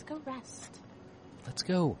 Let's go rest. Let's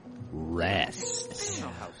go rest. I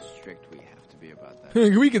don't know how strict we have to be about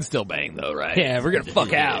that. we can still bang though, right? Yeah, we're gonna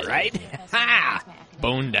fuck out, right? Ha!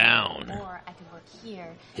 Bone down. Or I could work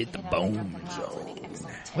here. Hit the and get out of bone the house and make zone.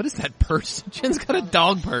 excellent tips. What is that purse? Jen's got a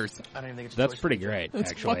dog purse. I don't even think it's That's pretty great,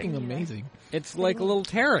 It's actually. fucking amazing. It's like a little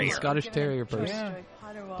terrier. Scottish Terrier purse.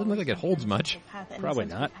 Doesn't look like it holds much. Probably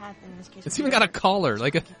not. It's even got a collar.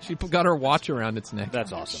 She got her watch around its neck.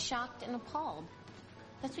 That's I'm awesome. shocked and appalled.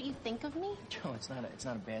 That's what you think of me? Joe, it's not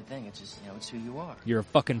a bad thing. It's just, it's who you are. You're a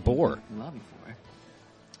fucking bore. We love you for it.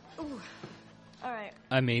 Ooh. All right.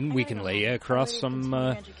 I mean, we can lay you across some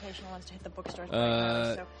Education wants to hit the bookstores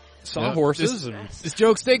right now, so sawhorses This, and this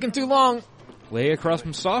joke's taking too long. lay you across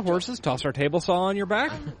some sawhorses, toss our table saw on your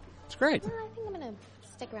back. It's great. Well, I think I'm going to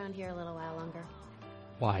stick around here a little while longer.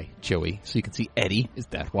 Why, Joey? So you can see Eddie? Is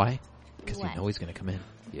that why? Because you What? know he's going to come in. I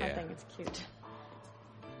Yeah. think it's cute.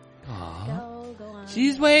 Aww. Go on.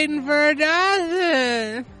 She's waiting for a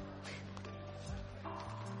Dawson.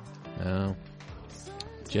 Oh.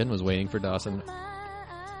 Jen was waiting for Dawson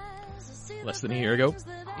less than a year ago.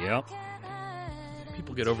 Yep.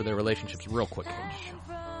 People get over their relationships real quick.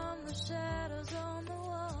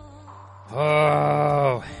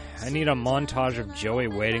 Oh, I need a montage of Joey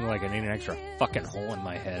waiting like I need an extra fucking hole in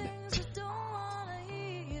my head.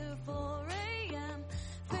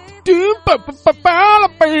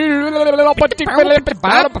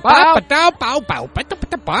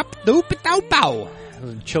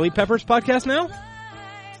 Chili Peppers podcast now?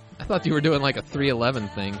 I thought you were doing like a 311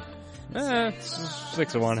 thing. It's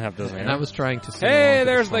 6 of one, half dozen. And I was trying to sing Hey, along to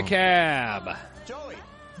there's the the song. cab.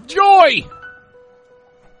 Joy!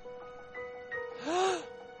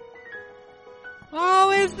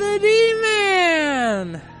 Oh, it's the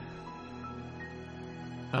D-Man!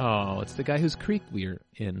 Oh, it's the guy whose creek we're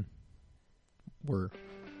in.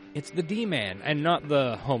 It's the D-Man, and not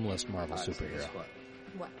the homeless Marvel superhero.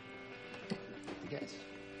 What? Guess.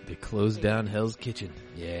 They closed down Hell's Kitchen.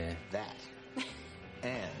 Yeah. That.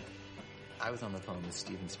 And I was on the phone with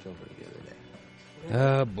Steven Spielberg the other day.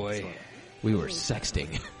 Oh, boy. We were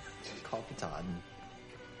sexting. Called for Todd. And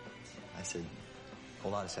I said,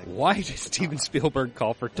 hold on a second. Why did Steven Spielberg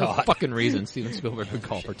call for No Todd? fucking reason Steven Spielberg would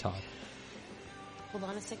call for Todd. Hold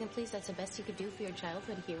on a second, please. That's the best you could do for your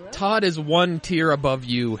childhood hero? Todd is one tier above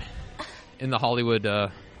you in the Hollywood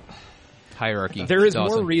hierarchy. There is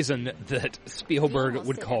Dawson. more reason that Spielberg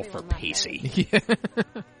would call for Pacey. Yeah.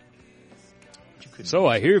 So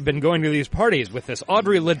I hear you've been going to these parties with this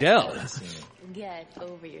Audrey Liddell. Get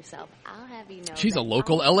over yourself. I'll have you know. She's that a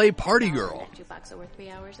local I LA party girl. that jukebox over 3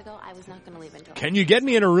 hours ago. I was not going to leave until. Can you get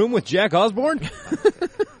me in a room with Jack Osborne?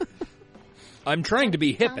 I'm trying to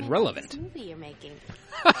be hip and relevant. This movie you're making.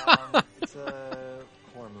 It's a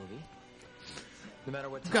horror movie. No matter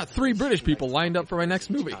what. I've got 3 British people lined up for my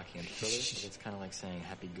next movie. It's kind of like saying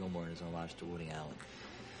Happy Gilmore is an homage to Woody Allen.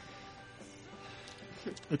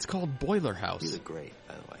 It's called Boiler You House. look great,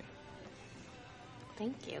 by the way.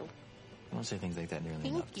 Thank you. I don't say things like that nearly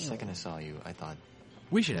Thank enough. The you. second I saw you, I thought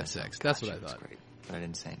We should have sex. That's what I it was thought. great, but I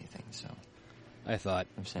didn't say anything. So I thought,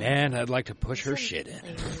 I'm saying, man, I'd like to push her shit in.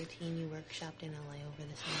 Like a routine you workshopped in LA over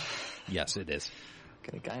the summer. Yes, it is.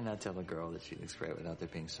 can a guy not tell a girl that she looks great without there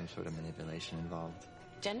being some sort of manipulation involved?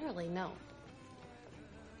 Generally, no.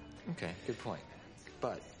 Okay, good point.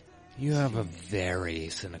 But You have a very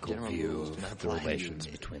cynical General view rules do not of the apply to relations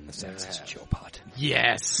you. between the Never sexes, have. Joe Pot.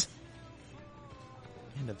 Yes.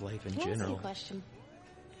 End of life in Can I ask you a general. question?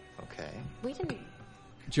 okay, We didn't.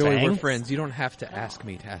 Joey, Bang? we're friends. You don't have to ask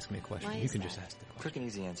me a question. Why You is can that? just ask the question. quick and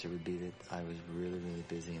easy answer would be that I was really, really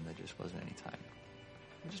busy and there just wasn't any time.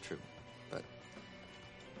 Which is true, but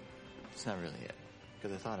it's not really it.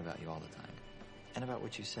 Because I thought about you all the time. And about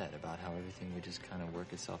what you said, about how everything would just kind of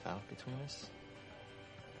work itself out between us.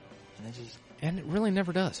 And it just And it really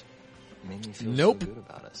never does. made me feel Nope. so good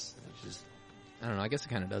about us. It just, I don't know. I guess it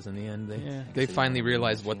kind of does in the end. Yeah. They finally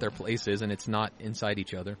realize what their place is, and it's not inside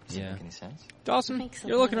each other. does it Yeah. make any sense? Dawson, Makes a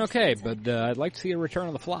you're lot looking of okay, sense. but I'd like to see a return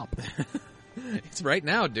of the flop. It's right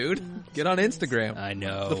now, dude. Get on Instagram. I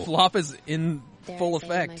know. The flop is in Dare full I say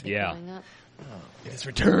you effect. might be Yeah. growing up? It's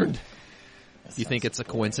returned. Do you think it's a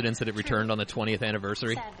coincidence that it returned on the 20th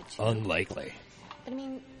anniversary? Sad but true. Unlikely. But I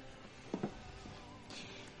mean,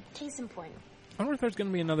 case in point, I wonder if there's going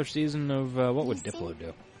to be another season of what would You Diplo see?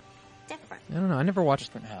 do? different. I don't know. I never watched.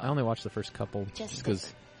 Different how? I only watched the first couple just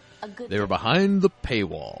because A good they were thing. behind the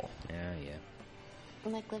paywall. Yeah,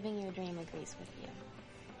 yeah. Like living your dream agrees with you.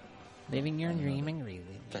 Living your dream and really.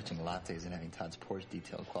 Fetching lattes and having Todd's Porsche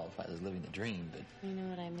detail qualified as living the dream, but You know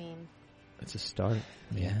what I mean? It's a start.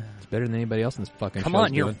 Yeah. It's better than anybody else in this fucking Come show's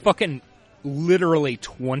on, you're doing. fucking literally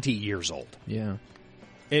 20 years old. Yeah.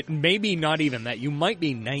 It may be not even that. You might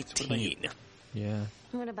be 19. Yeah.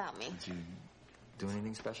 What about me? did you do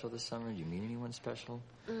anything special this summer? Did you meet anyone special?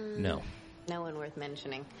 No. No one worth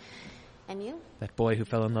mentioning. And you? That boy who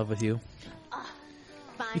fell in love with you.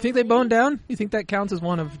 Fine. You think they boned down? You think that counts as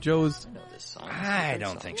one of Joe's? I know this song. I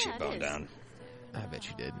don't think she Yeah, it boned is. down. I bet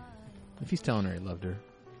she did. If he's telling her he loved her.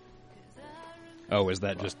 Oh, is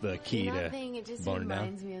that just the key to Nothing, it just boning down?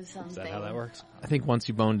 reminds me of something. Is that how that works? I think once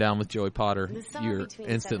you bone down with Joey Potter, The song you're between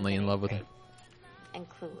instantly in 7th love with and her. 8th And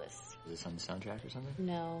Clueless. Is this on the soundtrack or something?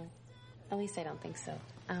 No. At least I don't think so.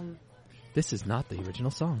 This is not the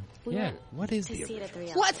original song. We Yeah. went What is to the see it at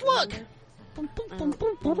 3 Let's look! When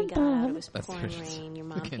we got out, it was That's pouring the- rain. Your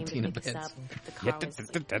the mom came to Cantina pick us Bands. up. The car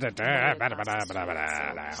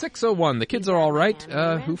was 601. The kids are all right.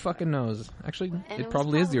 Who fucking knows? Actually, it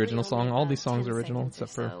probably is the original song. All these songs are original,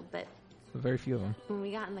 except for But very few of them. when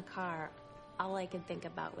we got in the car, all I could think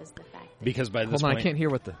about was the fact that Because by this Hold on, point, I can't hear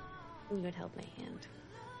what the... you would hold my hand.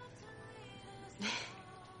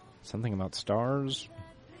 something about stars.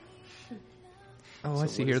 Oh, So I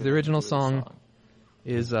see what here. is The it original to the song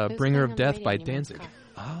is was Bringer playing of on the Death radio by in your mom's Danzig. car.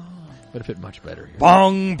 Oh. But it fit much better here.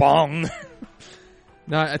 Bong, bong.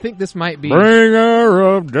 No, I think this might be... Bringer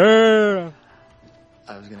of Death.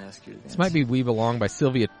 I was going to ask you to dance. This might be We Belong by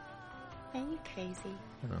Sylvia... Are you crazy?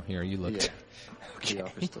 Oh, here, you look. Yeah. Okay. The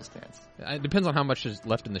offer still stands. It depends on how much is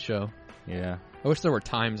left in the show. Yeah. I wish there were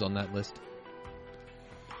times on that list.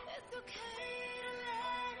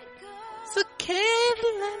 It's okay to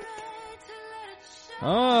let it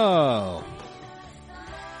Oh.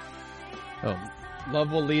 Oh.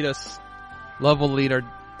 Love will lead us. Love will lead our...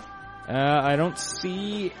 I don't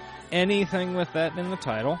see anything with that in the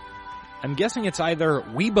title. I'm guessing it's either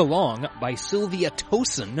We Belong by Sylvia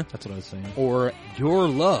Tosin. That's what I was saying. Or Your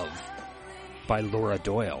Love by Laura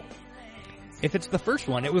Doyle. If it's the first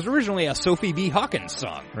one, it was originally a Sophie B. Hawkins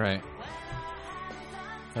song. Right.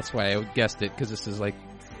 That's why I guessed it, because this is like...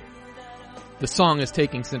 The song is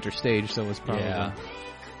taking center stage, so it was probably... Yeah.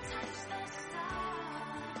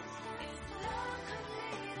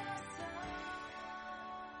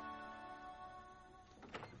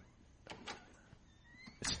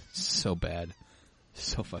 So bad.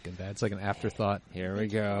 So fucking bad. It's like an afterthought. Here we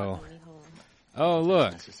go. Oh,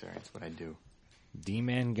 look. It's necessary. It's what I do.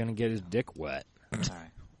 D-Man gonna get his dick wet. All right.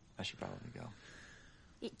 I should probably go.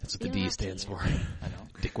 That's what the D stands for. I know.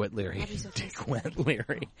 Dick Wet Leary. Dick Wet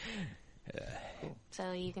Leary.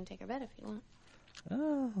 So you can take her bed if you want.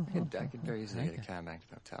 Oh. I could very easily get a cab back to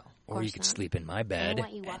the hotel. Or you could sleep in my bed,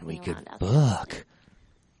 want you and we walking could around fuck.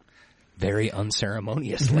 Very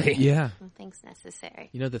unceremoniously. Yeah. Nothing's necessary.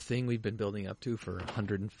 You know the thing we've been building up to for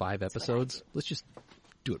 105 episodes? Let's just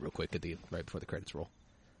do it real quick right before the credits roll.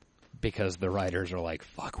 Because the writers are like,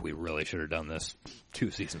 fuck, we really should have done this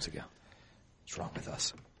 2 seasons ago. What's wrong with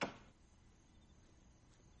us?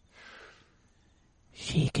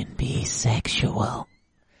 She can be sexual.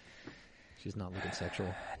 She's not looking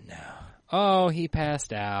sexual. No. Oh, he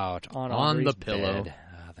passed out on Audrey's the pillow. bed.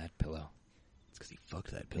 Ah, that pillow. It's because he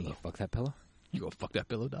fucked that Think pillow. you fuck that pillow? You go fuck that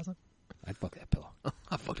pillow, Dawson? I'd fuck that pillow.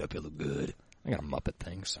 I fucked that pillow good. I got a Muppet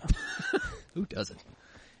thing, so. Who doesn't?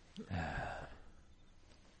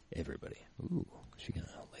 Everybody. Ooh, she gonna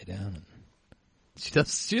lay down and...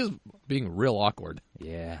 She's being real awkward.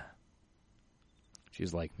 Yeah.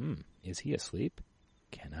 She's like, is he asleep?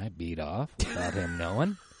 Can I beat off without him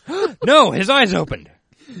knowing? No, his eyes opened.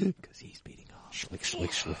 Because he's beating off. Slick,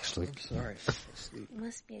 slick, slick, slick. Sorry. Sleep. You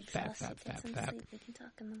must be exhausted. Fap, Get some fap. sleep. We can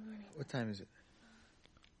talk in the morning. What time is it?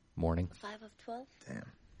 Morning. 5 of 12? Damn. Well,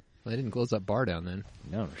 they didn't close that bar down then.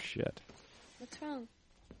 No shit. What's wrong?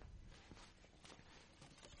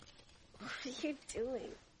 What are you doing?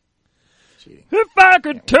 Cheating. If I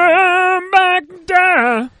could turn back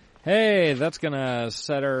time. Hey, that's gonna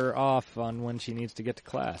set her off on when she needs to get to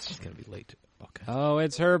class. She's going to be late. Okay. Oh,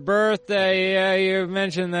 it's her birthday. Yeah, you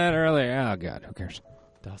mentioned that earlier. Oh, God, who cares?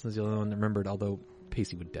 Dawson's the only one that remembered, although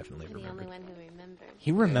Pacey would definitely You're the remember. only one who remembers.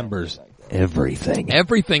 He remembers everything.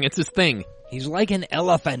 Everything. It's his thing. He's like an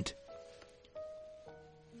elephant.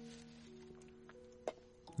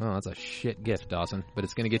 Oh, that's a shit gift, Dawson. But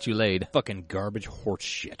it's going to get you laid. Fucking garbage horse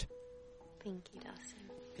shit. Thank you, Dawson.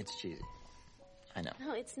 It's cheesy. I know.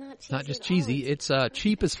 No, it's not cheesy. It's not just at all. cheesy. It's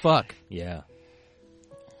cheap as fuck. Yeah.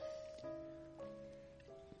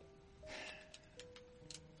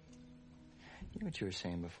 You know what you were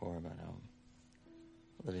saying before about how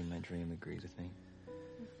living my dream agrees with me?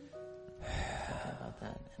 Thinking about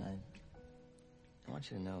that, and I want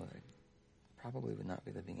you to know that I probably would not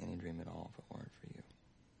be living any dream at all if it weren't for you.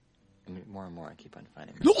 I mean, more and more I keep on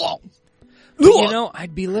finding You know,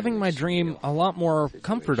 I'd be living my dream a lot more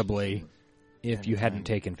comfortably if you hadn't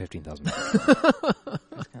taken 15,000. That's kind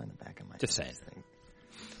of the back of my Just saying. thing.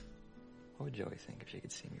 What would Joey think if she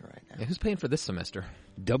could see me right now? Yeah, who's paying for this semester?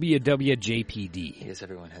 WWJPD. I guess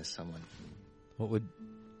everyone has someone. What would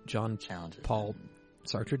John Challenges Paul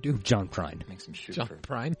Sartre do? John Prine. Makes them shoot John for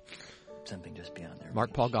Prine? something just beyond their Mark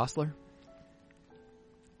reach. Paul Gosselaar?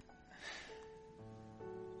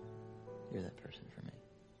 You're that person for me.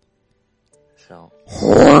 So,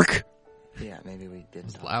 Hork! yeah, maybe we did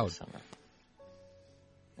It's talk loud. this summer.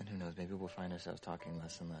 And who knows, maybe we'll find ourselves talking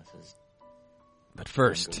less and less as But time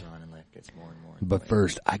first, goes on and life gets more and more. But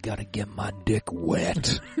first, I gotta get my dick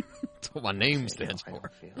wet. that's what my name stands I for.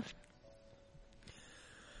 don't feel it.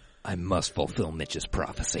 I must fulfill Mitch's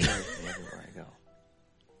prophecy. Everywhere I go.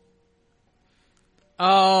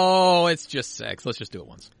 Oh, it's just sex. Let's just do it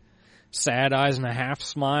once. Sad eyes and a half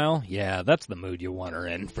smile. Yeah, that's the mood you want her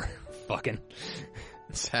in for fucking.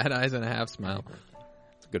 Sad eyes and a half smile.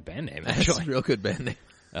 It's a good band name, That's actually. a real good band name.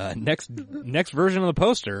 Next version of the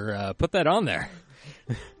poster, put that on there.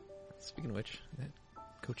 Speaking of which, that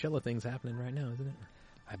Coachella thing's happening right now, isn't it?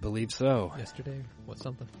 I believe so. Yesterday? What's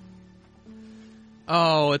something?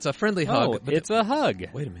 Oh, it's a friendly hug. Oh, it's a hug.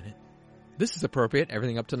 Wait a minute. This is appropriate.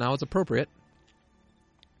 Everything up to now is appropriate.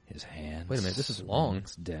 His hand. Wait a minute, this is long.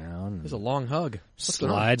 Down. This is a long hug.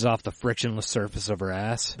 Slides off the frictionless surface of her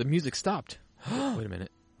ass. The music stopped. Wait a minute.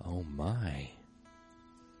 Oh my.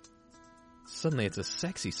 Suddenly it's a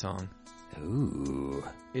sexy song. Ooh.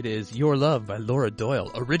 It is Your Love by Laura Doyle.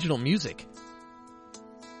 Original music.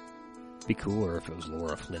 Be cooler if it was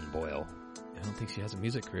Laura Flynn Boyle. I don't think she has a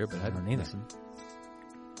music career, but I don't either. listen.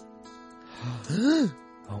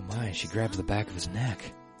 Oh my, she grabs the back of his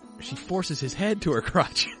neck. She forces his head to her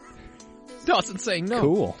crotch. Dawson's saying no.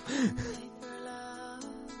 Cool.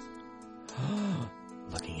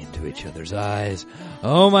 Looking into each other's eyes.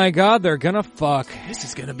 Oh my god, they're gonna fuck. This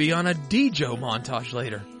is gonna be on a DJ montage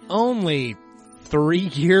later. Only 3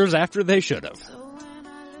 years after they should have.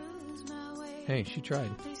 Hey, she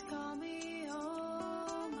tried.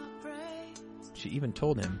 She even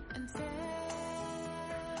told him.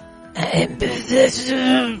 I'm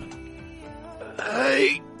possessive.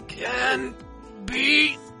 I can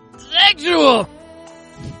be sexual.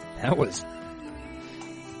 That was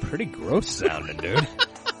pretty gross sounding, dude.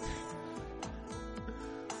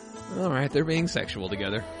 All right, they're being sexual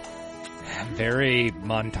together. Very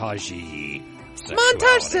montagey.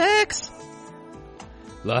 Montage sex.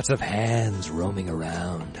 Lots of hands roaming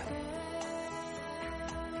around.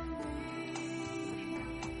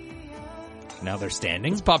 Now they're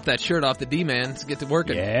standing. Let's pop that shirt off the D-man. Let's get to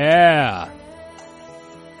working. Yeah.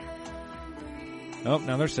 Oh,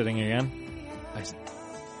 now they're sitting again.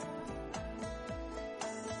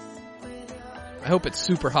 I hope it's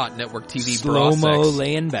super hot network TV bra Slow-mo sex.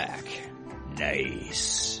 laying back.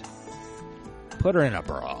 Nice. Put her in a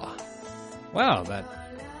bra. Wow, that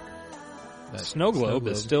snow globe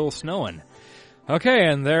is still snowing. Okay,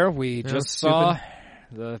 and there we just saw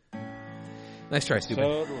the... Nice try, stupid.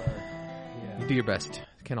 So You do your best.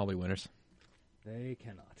 Can't all be winners. They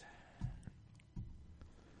cannot.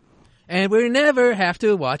 And we never have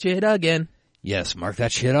to watch it again. Yes, mark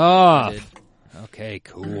that shit off. Okay,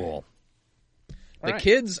 cool. The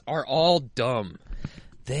kids are all dumb.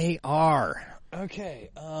 They are. Okay,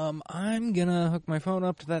 I'm gonna hook my phone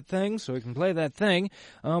up to that thing so we can play that thing.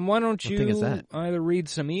 Why don't you thing is that? either read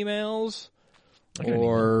some emails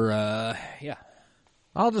or, yeah.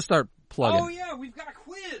 I'll just start plugging. Oh, yeah, we've got a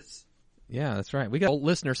quiz. Yeah, that's right. We got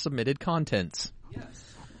listener-submitted contents.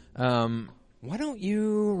 Yes. Why don't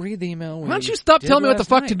you read the email? Why don't you stop telling me what the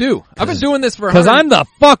fuck to do? I've been doing this for... Because I'm the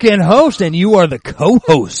fucking host and you are the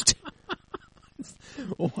co-host.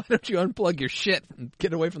 Well, why don't you unplug your shit and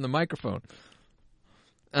get away from the microphone?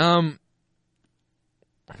 Now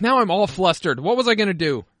I'm all flustered. What was I going to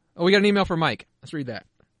do? Oh, we got an email from Mike. Let's read that.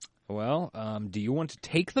 Well, do you want to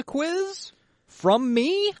take the quiz from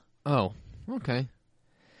me? Oh, okay.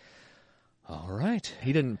 All right.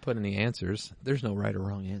 He didn't put any answers. There's no right or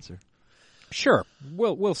wrong answer. Sure.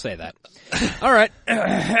 We'll say that. All right.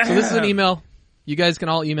 So this is an email. You guys can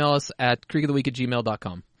all email us at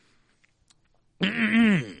creekoftheweek@gmail.com.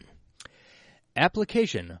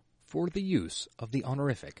 Application for the use of the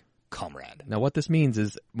honorific comrade. Now what this means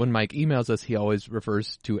is when Mike emails us, he always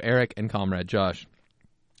refers to Eric and comrade Josh.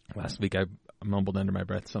 Last week I mumbled under my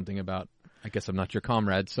breath something about, I guess I'm not your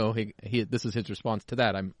comrade, so he this is his response to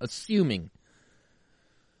that, I'm assuming.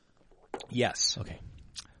 Yes. Okay.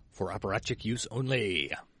 For apparatchik use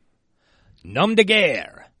only. Nom de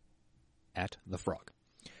guerre. At the Frog.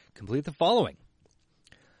 Complete the following.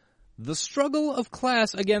 The struggle of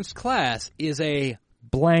class against class is a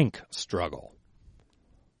blank struggle.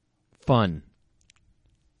 Fun.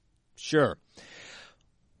 Sure.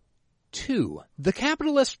 2. The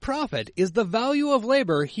capitalist's profit is the value of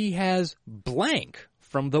labor he has blank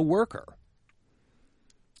from the worker.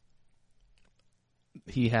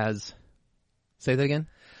 He has... Say that again?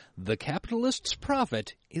 The capitalist's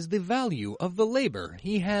profit is the value of the labor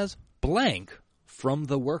he has blank from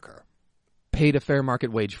the worker. Paid a fair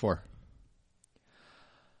market wage for.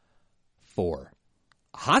 4.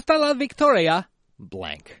 Hasta la victoria,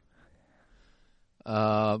 blank.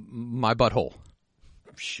 My butthole.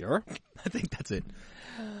 Sure. I think that's it.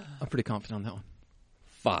 I'm pretty confident on that one.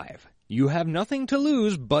 5. You have nothing to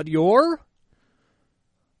lose but your...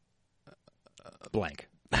 blank.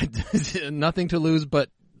 Nothing to lose but...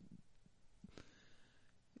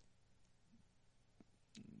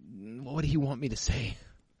 What do you want me to say?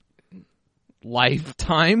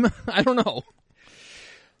 Lifetime? I don't know.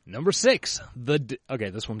 Number 6. Okay,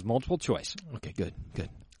 this one's multiple choice. Okay, good.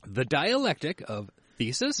 The dialectic of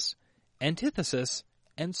thesis, antithesis,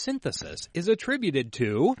 and synthesis is attributed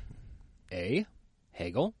to A.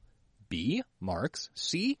 Hegel, B. Marx,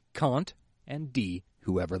 C. Kant, and D.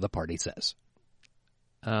 Whoever the party says.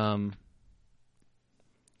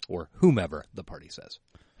 or whomever the party says.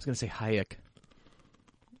 I was going to say Hayek.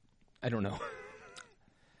 I don't know.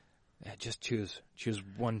 Yeah, just choose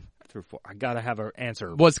 1 through 4. I gotta have an answer.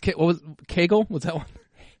 What was Kegel? Was that one?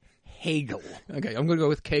 Hegel. Okay, I'm going to go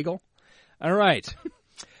with Kegel. All right.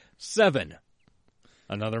 7.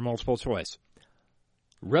 Another multiple choice.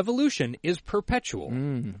 Revolution is perpetual.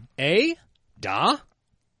 A, da,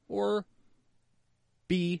 or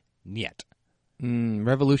B, niet.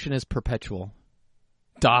 Revolution is perpetual.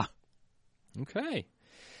 Da. Okay.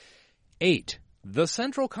 8. The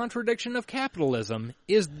central contradiction of capitalism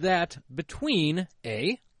is that between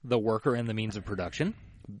A, the worker and the means of production,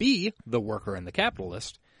 B, the worker and the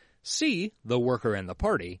capitalist, C, the worker and the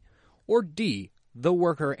party, or D, the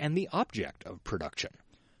worker and the object of production.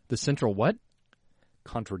 The central what?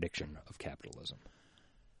 Contradiction of capitalism.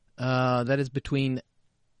 That is between...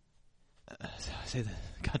 say that.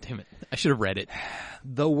 God damn it. I should have read it.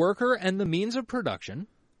 The worker and the means of production,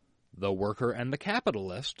 the worker and the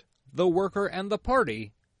capitalist, the worker and the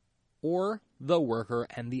party, or the worker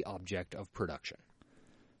and the object of production.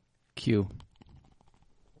 Q.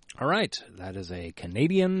 All right. That is a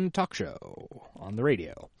Canadian talk show on the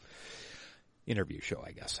radio. Interview show,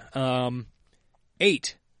 I guess.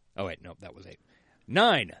 8. Oh, wait. No, that was 8.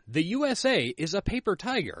 9. The USA is a paper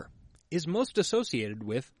tiger is most associated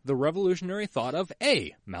with the revolutionary thought of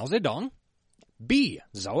A. Mao Zedong, B.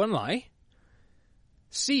 Zhou Enlai,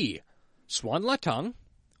 C. Swan Latang,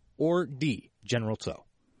 or D. General Tso.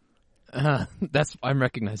 I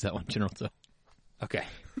recognize that one, General Tso. Okay.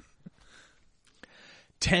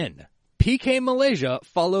 10. PK Malaysia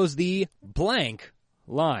follows the blank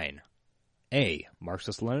line. A.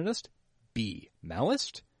 Marxist-Leninist, B.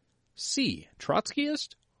 Maoist, C.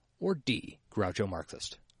 Trotskyist, or D. Groucho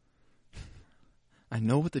Marxist. I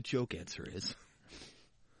know what the joke answer is.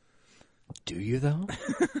 Do you, though?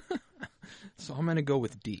 So I'm going to go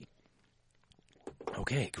with D.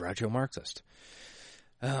 Okay, Groucho Marxist.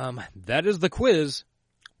 That is the quiz.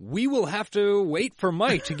 We will have to wait for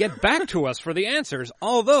Mike to get back to us for the answers,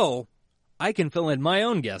 although I can fill in my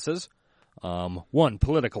own guesses. 1,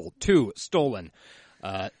 political. 2, stolen.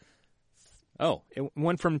 It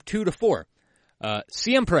went from 2 to 4.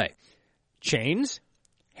 Siempre. Chains.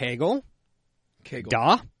 Hegel. Kegel.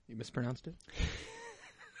 Da. You mispronounced it?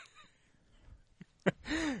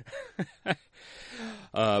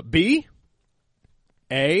 B.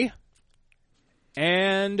 A.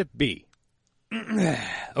 And B.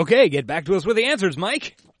 Okay, get back to us with the answers,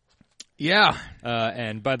 Mike. Yeah.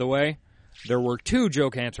 And by the way, there were 2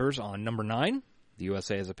 joke answers on number 9. The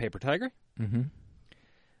USA is a paper tiger. Mm-hmm.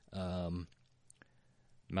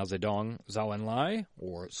 Mao Zedong, Zhou Enlai,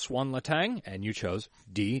 or Swan Latang, and you chose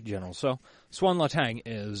D, General Tso. Swan Latang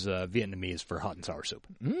is Vietnamese for hot and sour soup.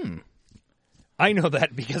 I know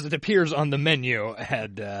that because it appears on the menu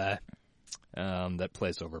at that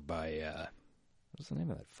place over by... what's the name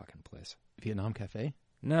of that fucking place? Vietnam Cafe?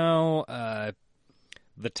 No,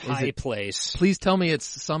 the Thai place. Please tell me it's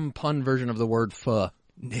some pun version of the word pho.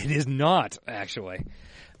 It is not, actually.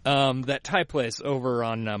 That Thai place over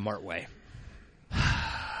on Martway.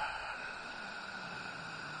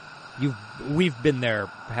 We've been there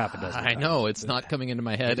half a dozen times. I know, it's not coming into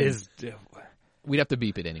my head. It is. We'd have to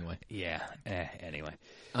beep it anyway. Yeah, anyway.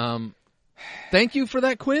 Thank you for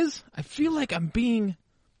that quiz. I feel like I'm being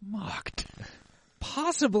mocked.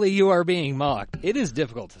 Possibly you are being mocked. It is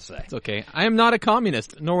difficult to say. It's okay. I am not a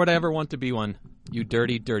communist, nor would I ever want to be one. You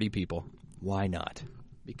dirty, dirty people. Why not?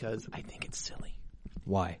 Because I think it's silly.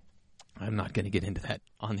 Why? I'm not going to get into that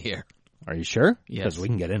on the air. Are you sure? Yes. Because we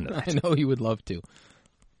can get into that. I know you would love to.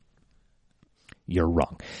 You're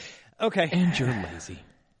wrong. Okay. And you're lazy.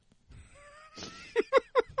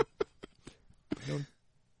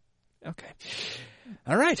 Okay.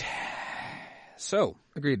 All right. So.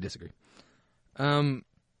 Agree to disagree.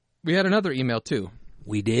 We had another email, too.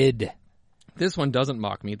 We did. This one doesn't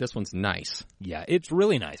mock me. This one's nice. Yeah, it's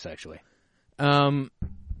really nice, actually.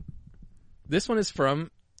 This one is from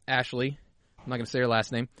Ashley. I'm not going to say her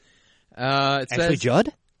last name. Ashley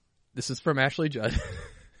Judd? This is from Ashley Judd.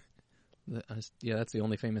 Yeah, that's the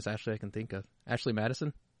only famous Ashley I can think of. Ashley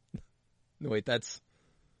Madison? No, wait, that's...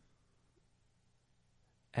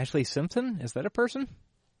 Ashley Simpson? Is that a person?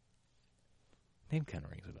 Name kind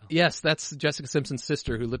of rings a bell. Yes, that's Jessica Simpson's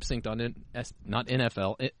sister who lip-synced on not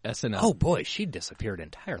NFL, SNL. Oh, boy, she disappeared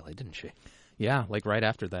entirely, didn't she? Yeah, like right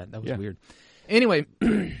after that. That was weird. Anyway,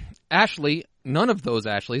 Ashley, none of those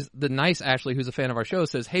Ashleys, the nice Ashley who's a fan of our show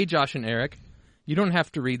says, "Hey, Josh and Eric, you don't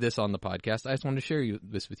have to read this on the podcast. I just wanted to share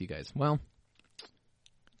this with you guys." Well,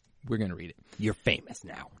 we're going to read it. You're famous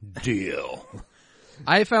now. Deal.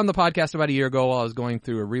 I found the podcast about a year ago while I was going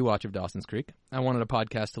through a rewatch of Dawson's Creek. I wanted a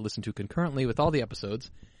podcast to listen to concurrently with all the episodes,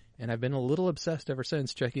 and I've been a little obsessed ever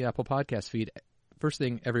since, checking Apple Podcast feed first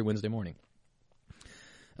thing every Wednesday morning.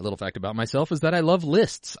 A little fact about myself is that I love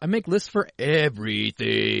lists. I make lists for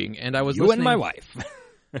everything, and I was You and my wife.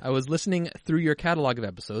 I was listening through your catalog of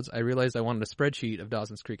episodes. I realized I wanted a spreadsheet of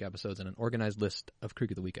Dawson's Creek episodes and an organized list of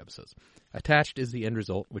Creek of the Week episodes. Attached is the end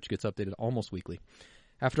result, which gets updated almost weekly.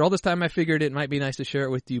 After all this time, I figured it might be nice to share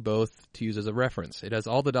it with you both to use as a reference. It has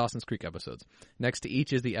all the Dawson's Creek episodes. Next to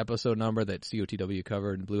each is the episode number that COTW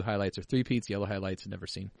covered. Blue highlights are three-peats, yellow highlights never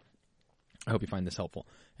seen. I hope you find this helpful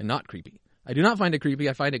and not creepy. I do not find it creepy.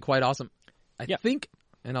 I find it quite awesome. I think,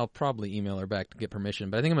 and I'll probably email her back to get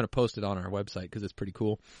permission, but I think I'm going to post it on our website because it's pretty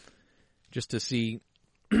cool just to see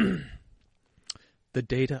the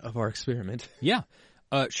data of our experiment. Yeah.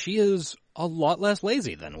 She is a lot less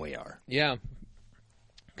lazy than we are. Yeah.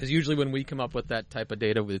 Because usually when we come up with that type of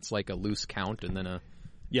data, it's like a loose count and then a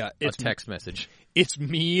text message. It's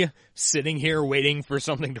me sitting here waiting for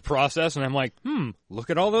something to process, and I'm like, look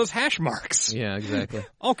at all those hash marks. Yeah, exactly.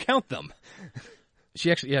 I'll count them.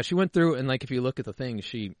 She went through, and like if you look at the thing,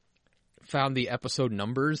 she found the episode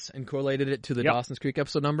numbers and correlated it to the Dawson's Creek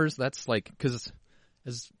episode numbers. That's like, because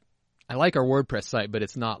I like our WordPress site, but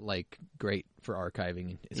it's not like great for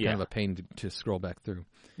archiving. It's kind of a pain to scroll back through.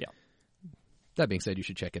 Yeah. That being said, you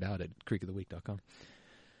should check it out at creekoftheweek.com.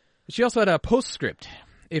 She also had a postscript.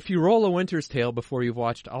 If you roll A Winter's Tale before you've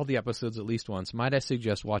watched all the episodes at least once, might I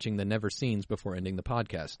suggest watching the Never Seens before ending the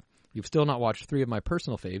podcast? You've still not watched 3 of my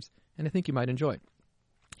personal faves, and I think you might enjoy it.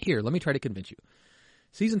 Here, let me try to convince you.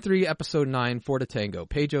 Season 3, Episode 9, Four to Tango,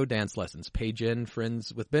 Peijo Dance Lessons, Peijin,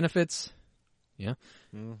 Friends with Benefits,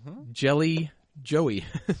 Jelly Joey.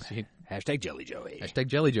 Hashtag Jelly Joey. Hashtag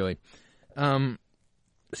Jelly Joey.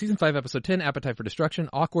 Season 5, Episode 10, Appetite for Destruction,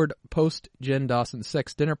 Awkward Post-Jen Dawson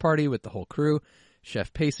Sex Dinner Party with the whole crew,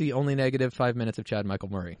 Chef Pacey, Only Negative, 5 Minutes of Chad Michael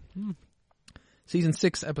Murray. Season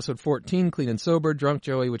 6, Episode 14, Clean and Sober, Drunk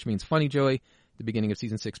Joey, which means Funny Joey. The beginning of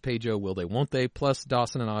Season 6, Peijo, Will They, Won't They? Plus,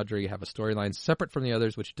 Dawson and Audrey have a storyline separate from the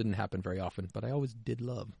others, which didn't happen very often, but I always did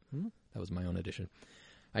love. That was my own addition.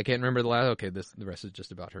 I can't remember the last... Okay, the rest is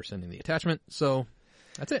just about her sending the attachment, so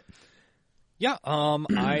that's it. Yeah,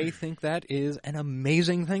 I think that is an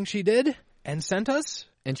amazing thing she did and sent us.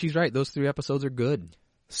 And she's right, those 3 episodes are good.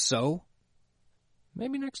 So,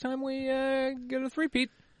 maybe next time we get a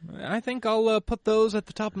 3-peat. I think I'll put those at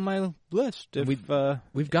the top of my list. We've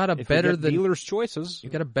got a better than dealer's choices.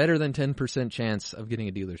 You've got a better than 10% chance of getting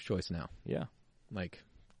a dealer's choice now. Yeah, like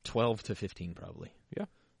 12 to 15 probably. Yeah,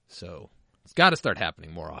 so it's got to start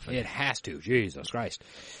happening more often. It has to. Jesus Christ.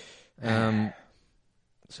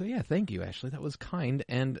 So yeah, thank you, Ashley. That was kind,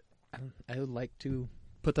 and I would like to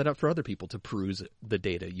put that up for other people to peruse the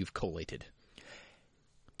data you've collated.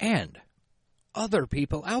 And other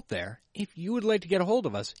people out there, if you would like to get a hold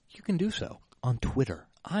of us, you can do so on Twitter.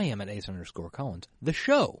 I am at Ace_Collins. The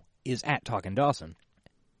show is at Talkin' Dawson.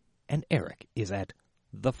 And Eric is at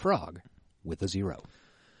The Frog with a 0.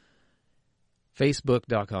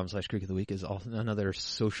 Facebook.com/Creek of the Week is also another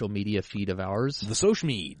social media feed of ours. The social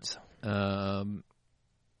meds.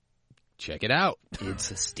 Check it out.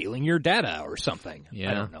 It's stealing your data or something.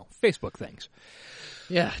 Yeah. I don't know. Facebook things.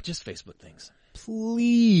 Yeah, just Facebook things.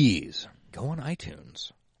 Please go on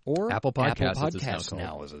iTunes or Apple Podcasts. Apple Podcasts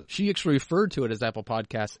now is it? She actually referred to it as Apple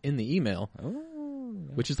Podcasts in the email,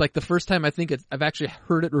 which is like the first time I think I've actually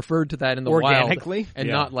heard it referred to that in the organically wild, and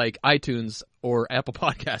not like iTunes or Apple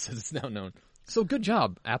Podcasts as it's now known. So good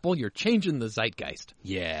job, Apple. You're changing the zeitgeist.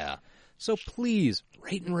 Yeah. So please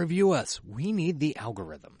rate and review us. We need the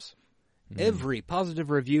algorithms. Every positive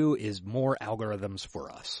review is more algorithms for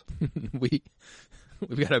us. We've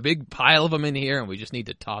got a big pile of them in here, and we just need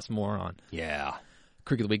to toss more on. Yeah.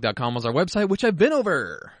 CreekofTheWeek.com was our website, which I've been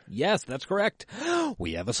over. Yes, that's correct.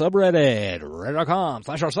 We have a subreddit,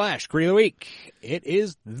 reddit.com/r/Creek of the Week. It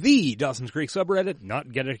is the Dawson's Creek subreddit,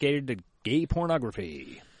 not dedicated to gay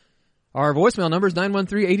pornography. Our voicemail number is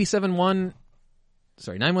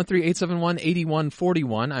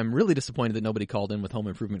 913-871-8141. I'm really disappointed that nobody called in with home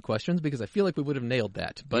improvement questions because I feel like we would have nailed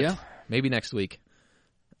that. But maybe next week.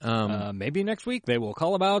 Maybe next week they will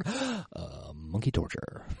call about monkey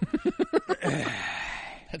torture.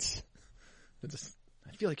 I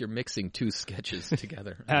feel like you're mixing 2 sketches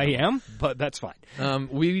together. I am, but that's fine.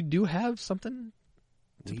 We do have something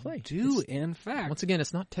to play. Do, in fact. Once again,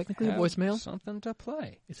 it's not technically a voicemail. Something to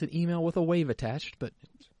play. It's an email with a wave attached, but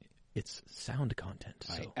it's sound content.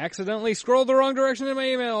 So. I accidentally scrolled the wrong direction in my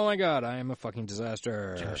email. Oh my god, I am a fucking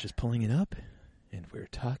disaster. Josh is pulling it up, and we're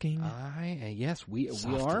talking. Yes, we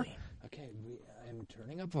are. Okay, I'm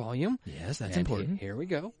turning up volume. Yes, that's And important. Here we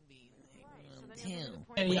go.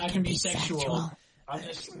 Hey, I can be sexual. I'm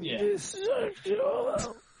just, yeah.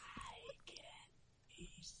 Sexual.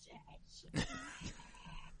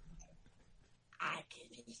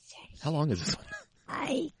 How long is this one?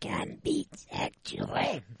 I can be sexual.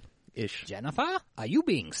 Ish. Jennifer, are you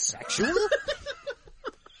being sexual?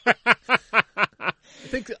 I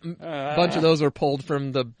think a bunch of those were pulled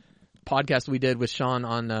from the podcast we did with Sean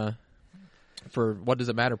on for What Does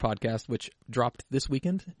It Matter podcast, which dropped this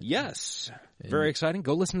weekend. Yes. Very exciting.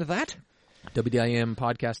 Go listen to that.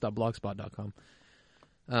 WDIMpodcast.blogspot.com.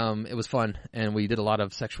 It was fun, and we did a lot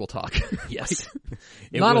of sexual talk. Yes.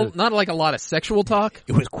 Not like a lot of sexual talk.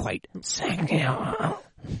 It was quite sexual.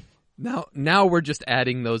 Now we're just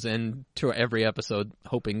adding those in to every episode,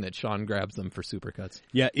 hoping that Sean grabs them for supercuts.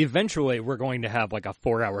 Yeah, eventually we're going to have like a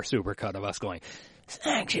 4-hour supercut of us going,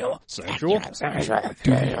 sexual. Sexual?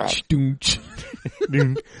 Doom,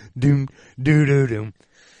 doom, doom.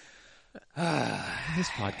 This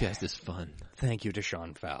podcast is fun. Thank you to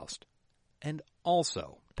Sean Faust. And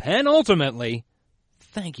also, penultimately,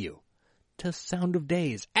 thank you to Sound of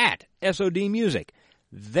Days at SOD Music.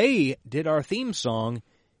 They did our theme song.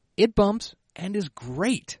 It bumps and is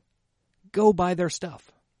great. Go buy their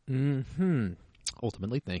stuff.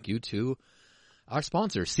 Ultimately, thank you to our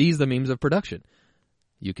sponsor, Seize the Memes of Production.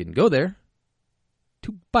 You can go there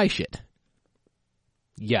to buy shit.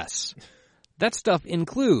 Yes. That stuff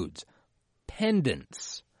includes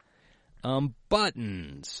pendants,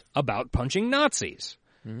 buttons about punching Nazis.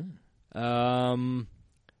 I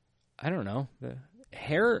don't know.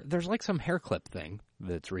 Hair. There's like some hair clip thing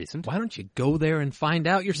that's recent. Why don't you go there and find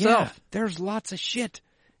out yourself? Yeah, there's lots of shit.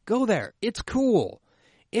 Go there. It's cool.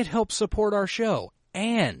 It helps support our show.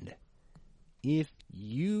 And if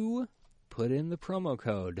you put in the promo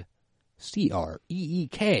code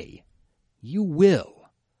CREEK, you will.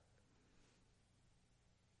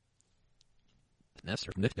 That's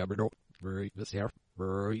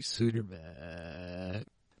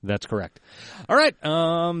correct. All right,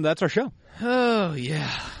 that's our show. Oh,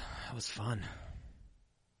 yeah. That was fun.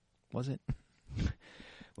 Was it?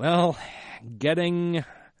 Well, getting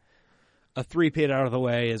a three-peat out of the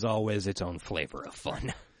way is always its own flavor of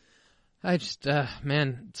fun. I just,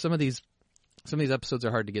 man, some of these episodes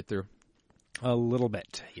are hard to get through. A little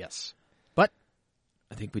bit, yes. But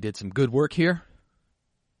I think we did some good work here.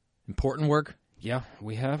 Important work. Yeah,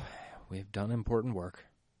 we have. We've done important work.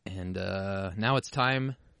 And now it's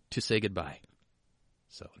time to say goodbye.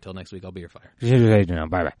 So until next week, I'll be your fire.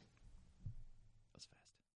 Bye-bye.